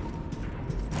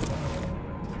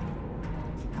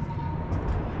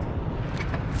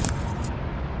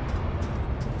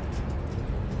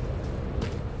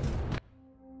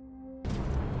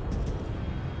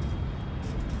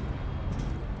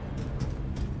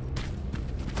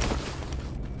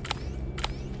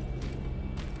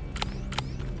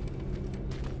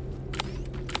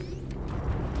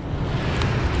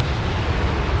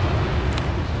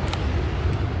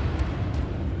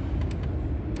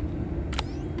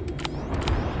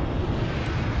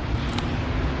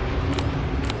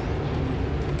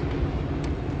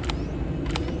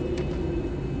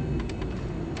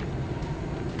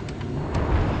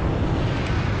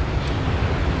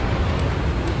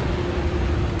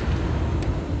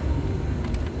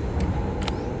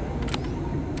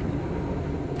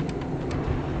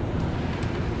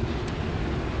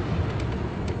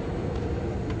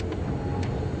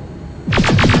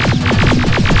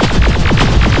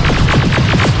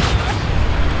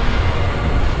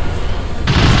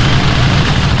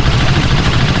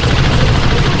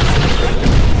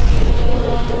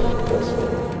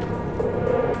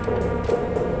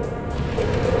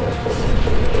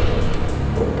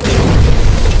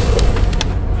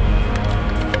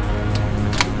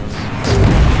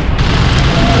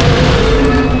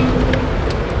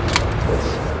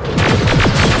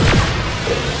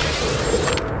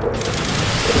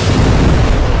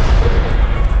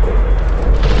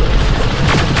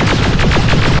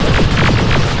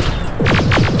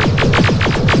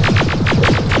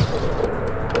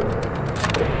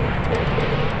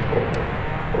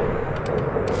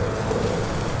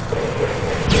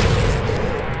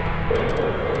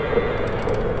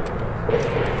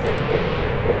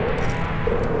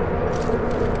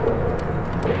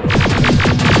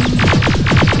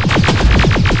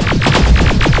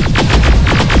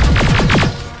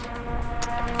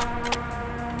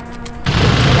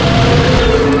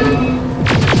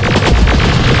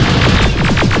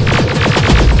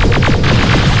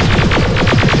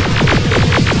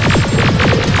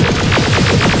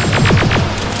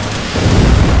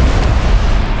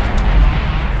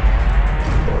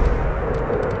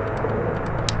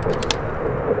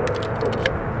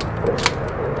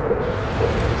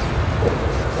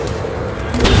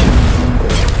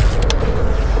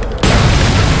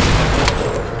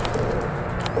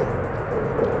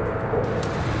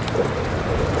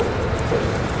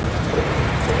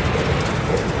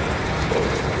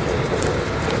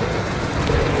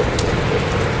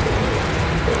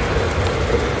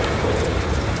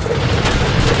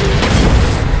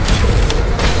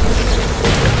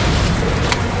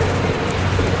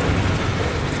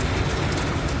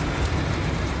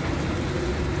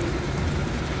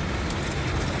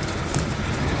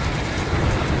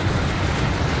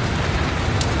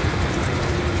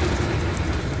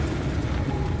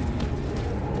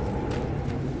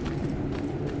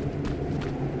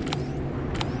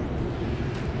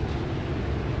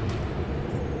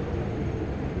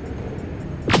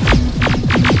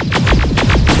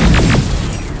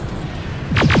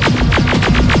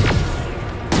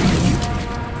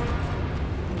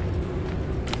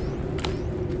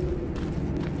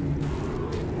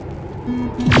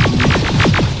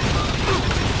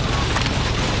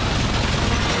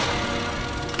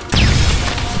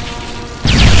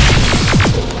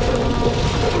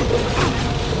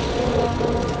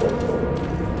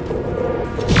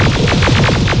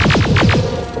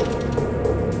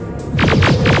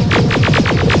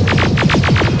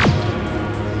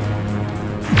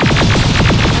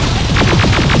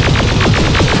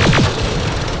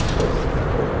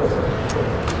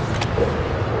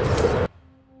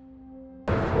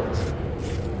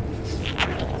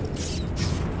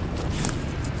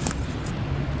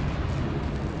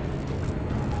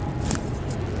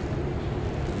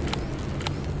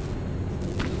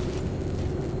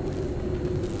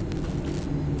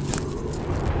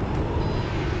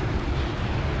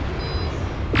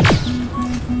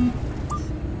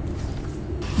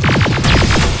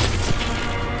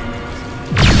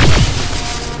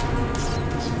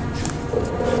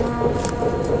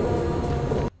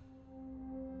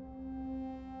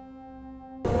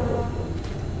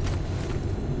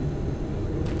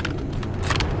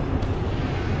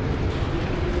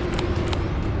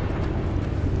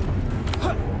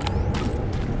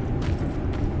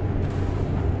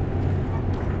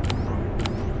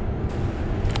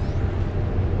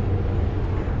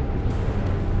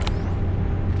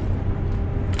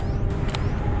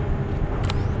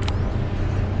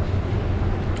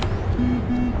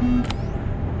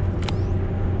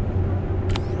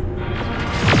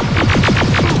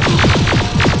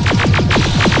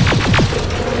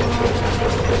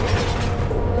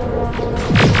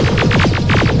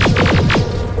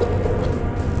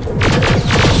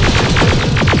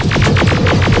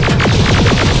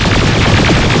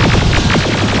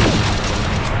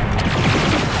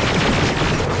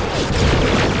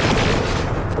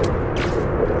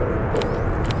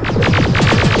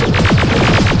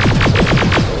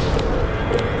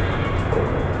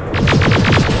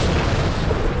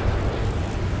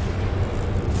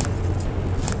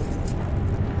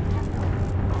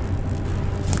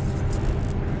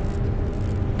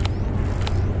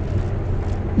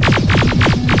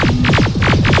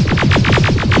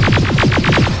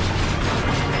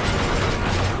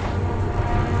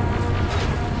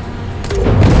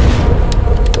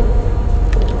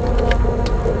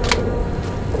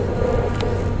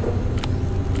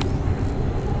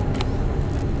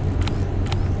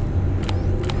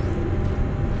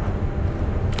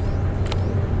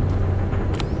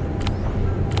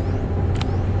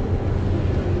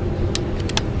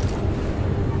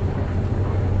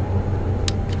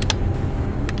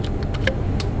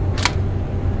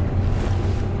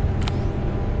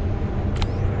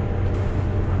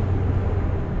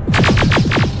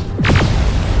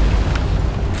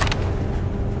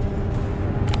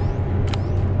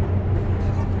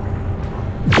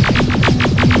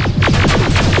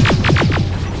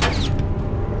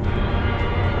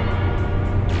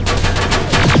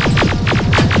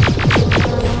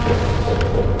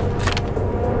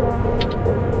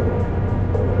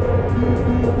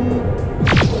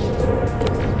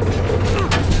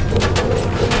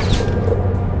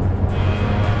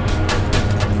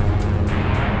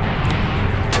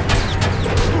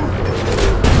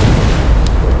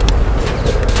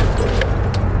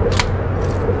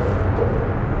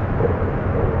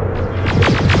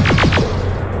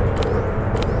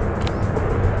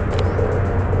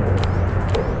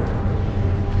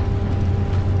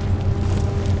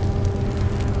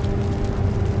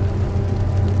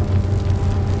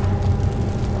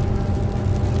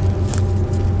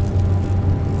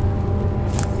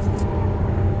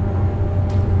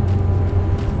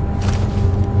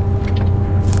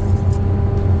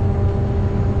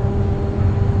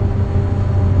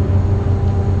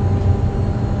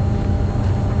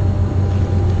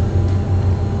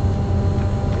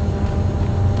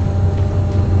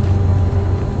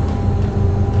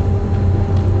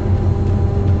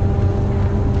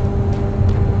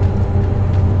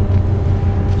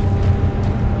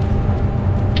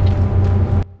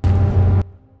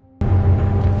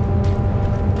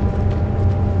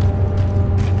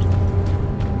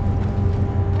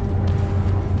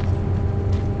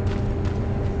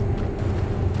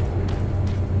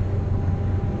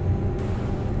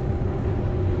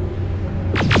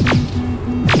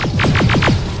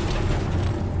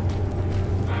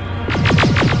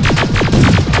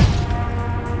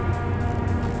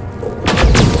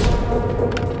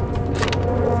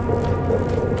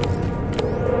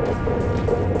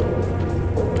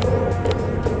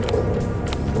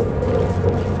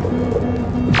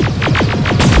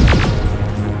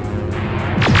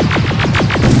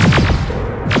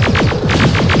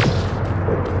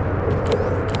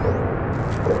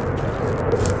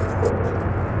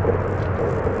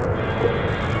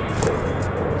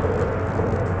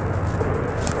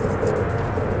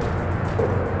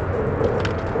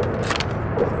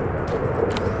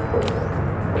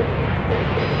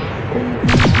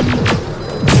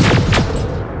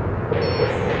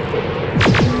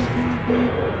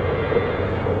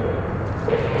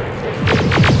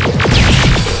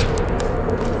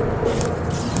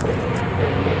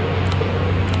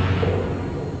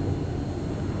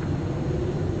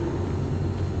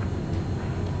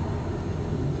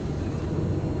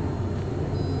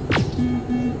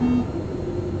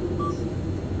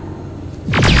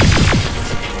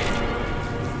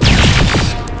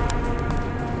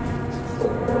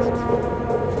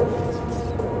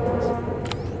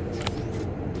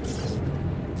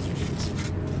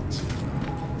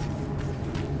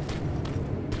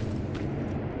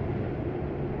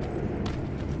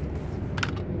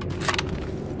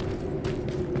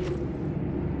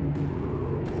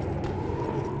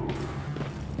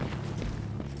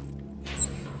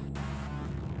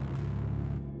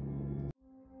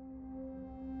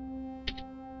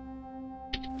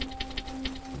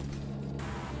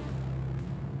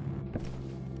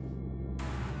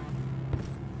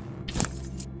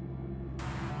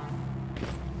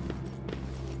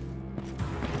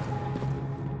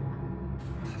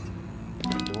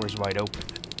 Door's wide open.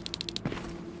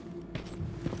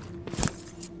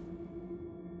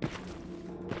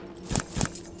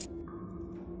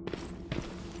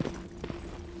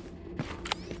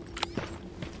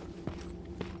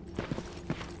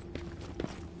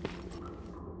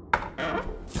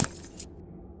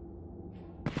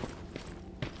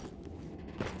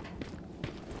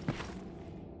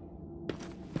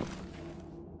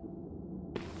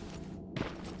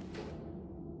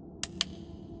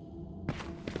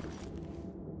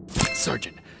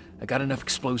 Sergeant, I got enough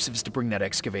explosives to bring that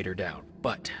excavator down,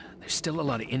 but there's still a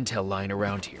lot of intel lying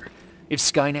around here. If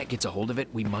Skynet gets a hold of it,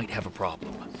 we might have a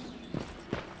problem.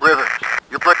 Rivers,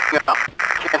 you're breaking up.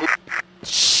 Can't hear.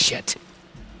 Shit.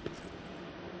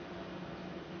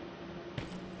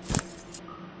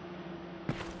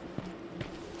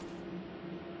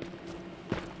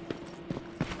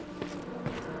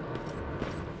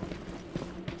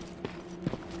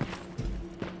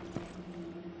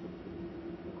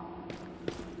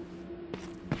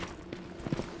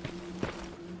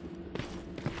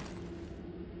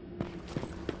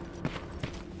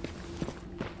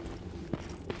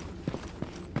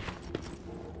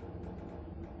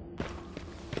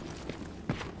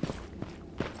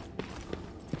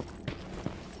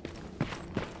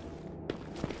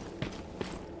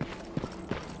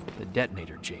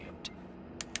 Detonator jammed.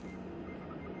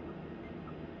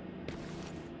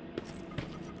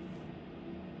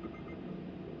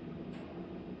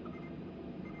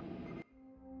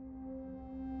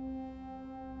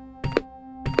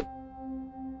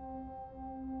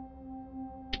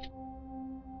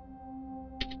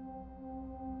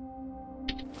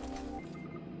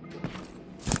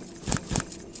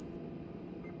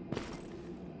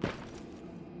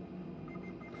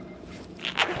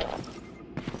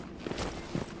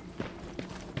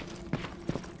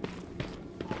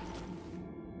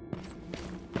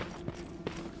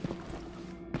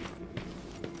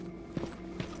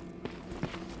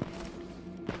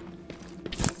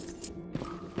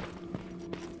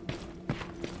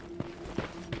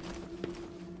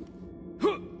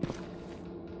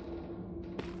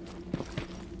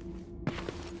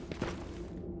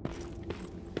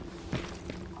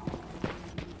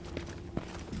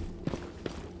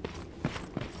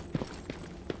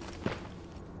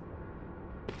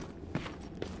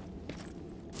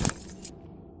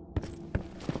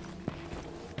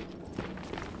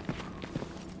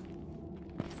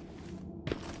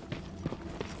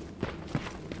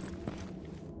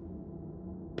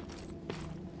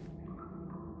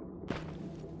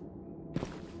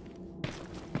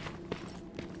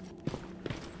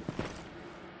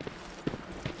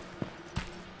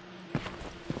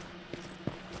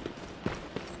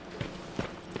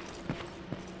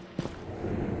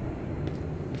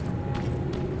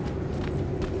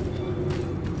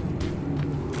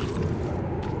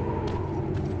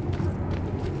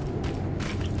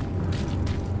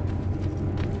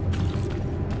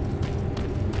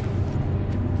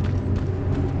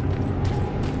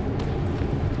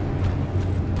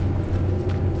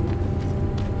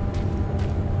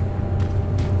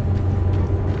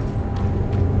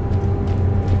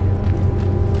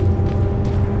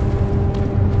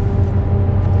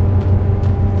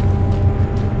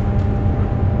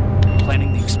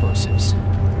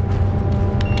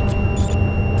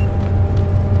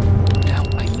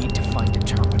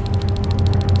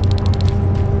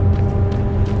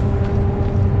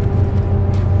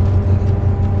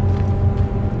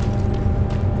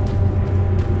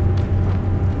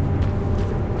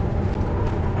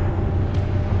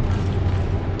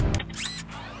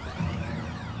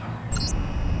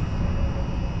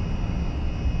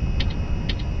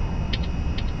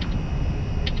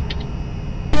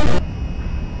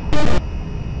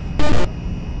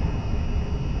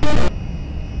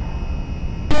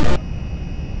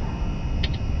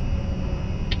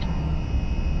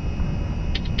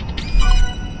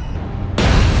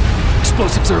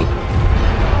 Explosives are...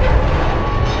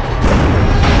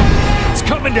 It's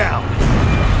coming down!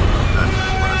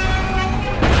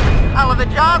 Hell of a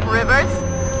job, Rivers.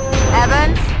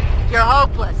 Evans, you're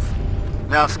hopeless.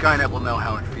 Now Skynet will know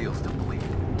how it feels to bleed.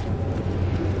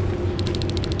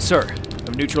 Sir,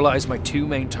 I've neutralized my two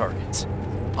main targets.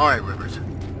 Alright, Rivers.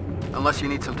 Unless you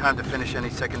need some time to finish any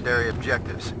secondary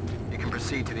objectives, you can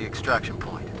proceed to the extraction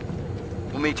point.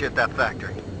 We'll meet you at that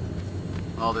factory.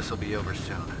 All this will be over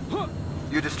soon.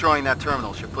 You destroying that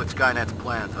terminal should put Skynet's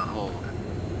plans on hold.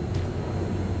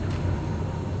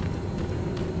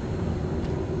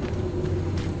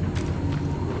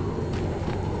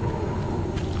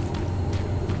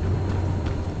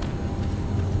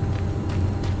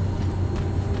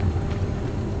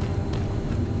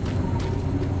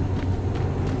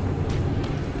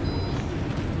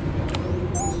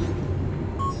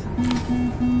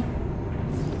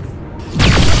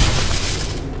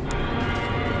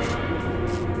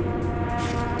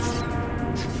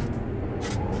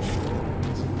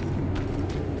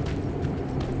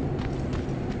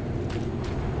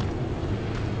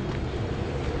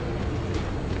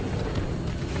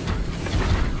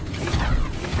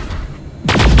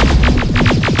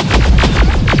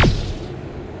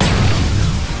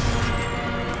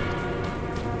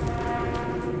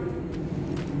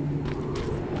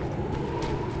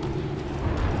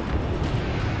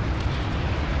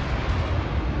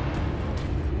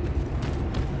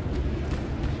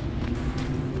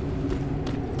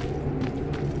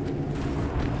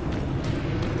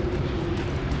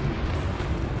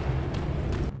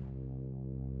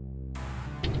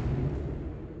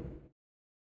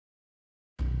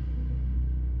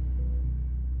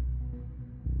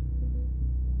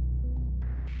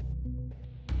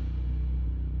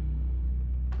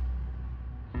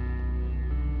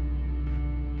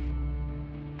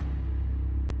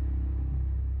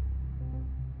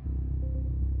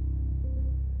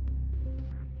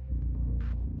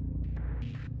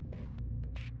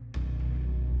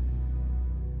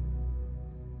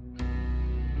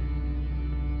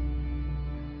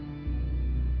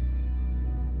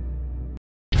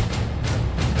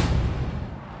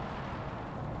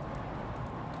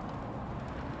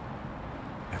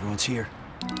 Everyone's here?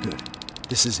 Good.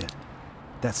 This is it.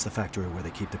 That's the factory where they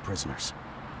keep the prisoners.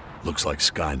 Looks like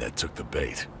Skynet took the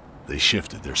bait. They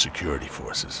shifted their security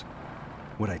forces.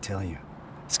 What'd I tell you?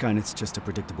 Skynet's just a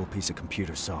predictable piece of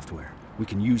computer software. We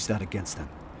can use that against them.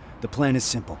 The plan is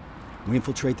simple. We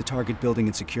infiltrate the target building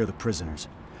and secure the prisoners.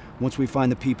 Once we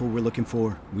find the people we're looking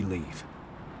for, we leave.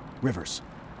 Rivers,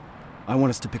 I want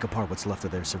us to pick apart what's left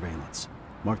of their surveillance.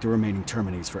 Mark the remaining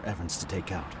Terminators for Evans to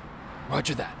take out.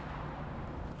 Roger that.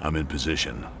 I'm in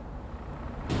position.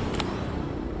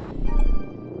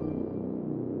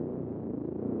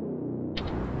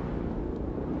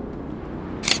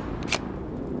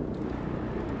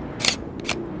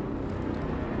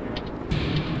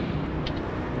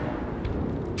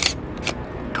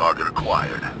 Target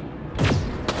acquired.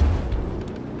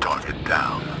 Target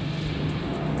down.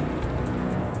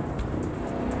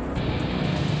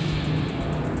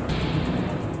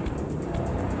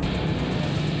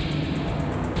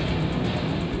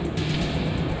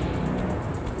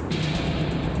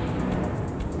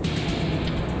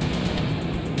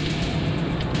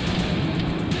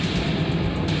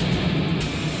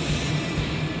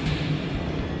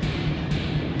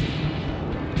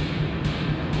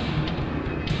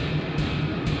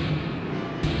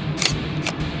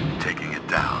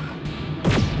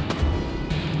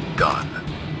 Done.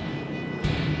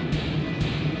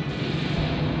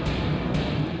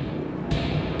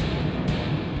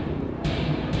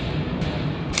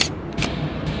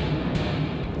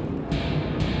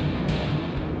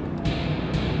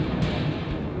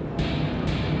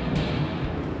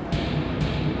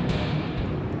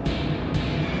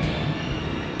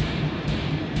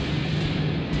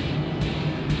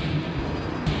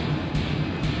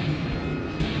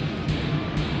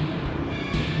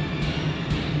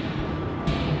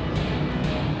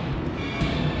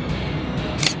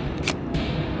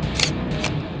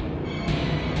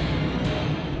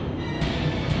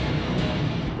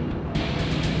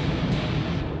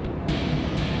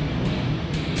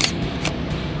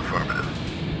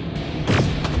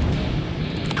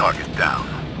 Target down.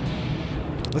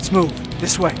 Let's move.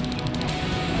 This way.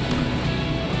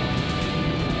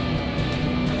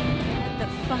 What the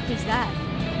fuck is that?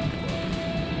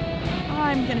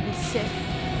 I'm gonna be sick.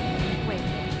 Wait.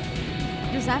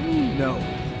 Does that mean... No.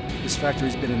 This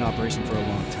factory's been in operation for a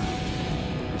long time.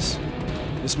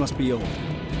 This must be old.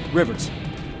 Rivers,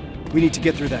 we need to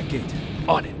get through that gate.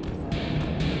 On it.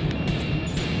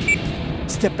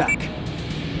 Step back.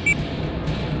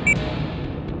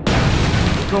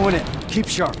 Going in. Keep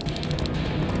sharp.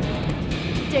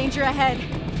 Danger ahead.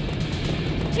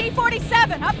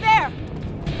 T-47, up there!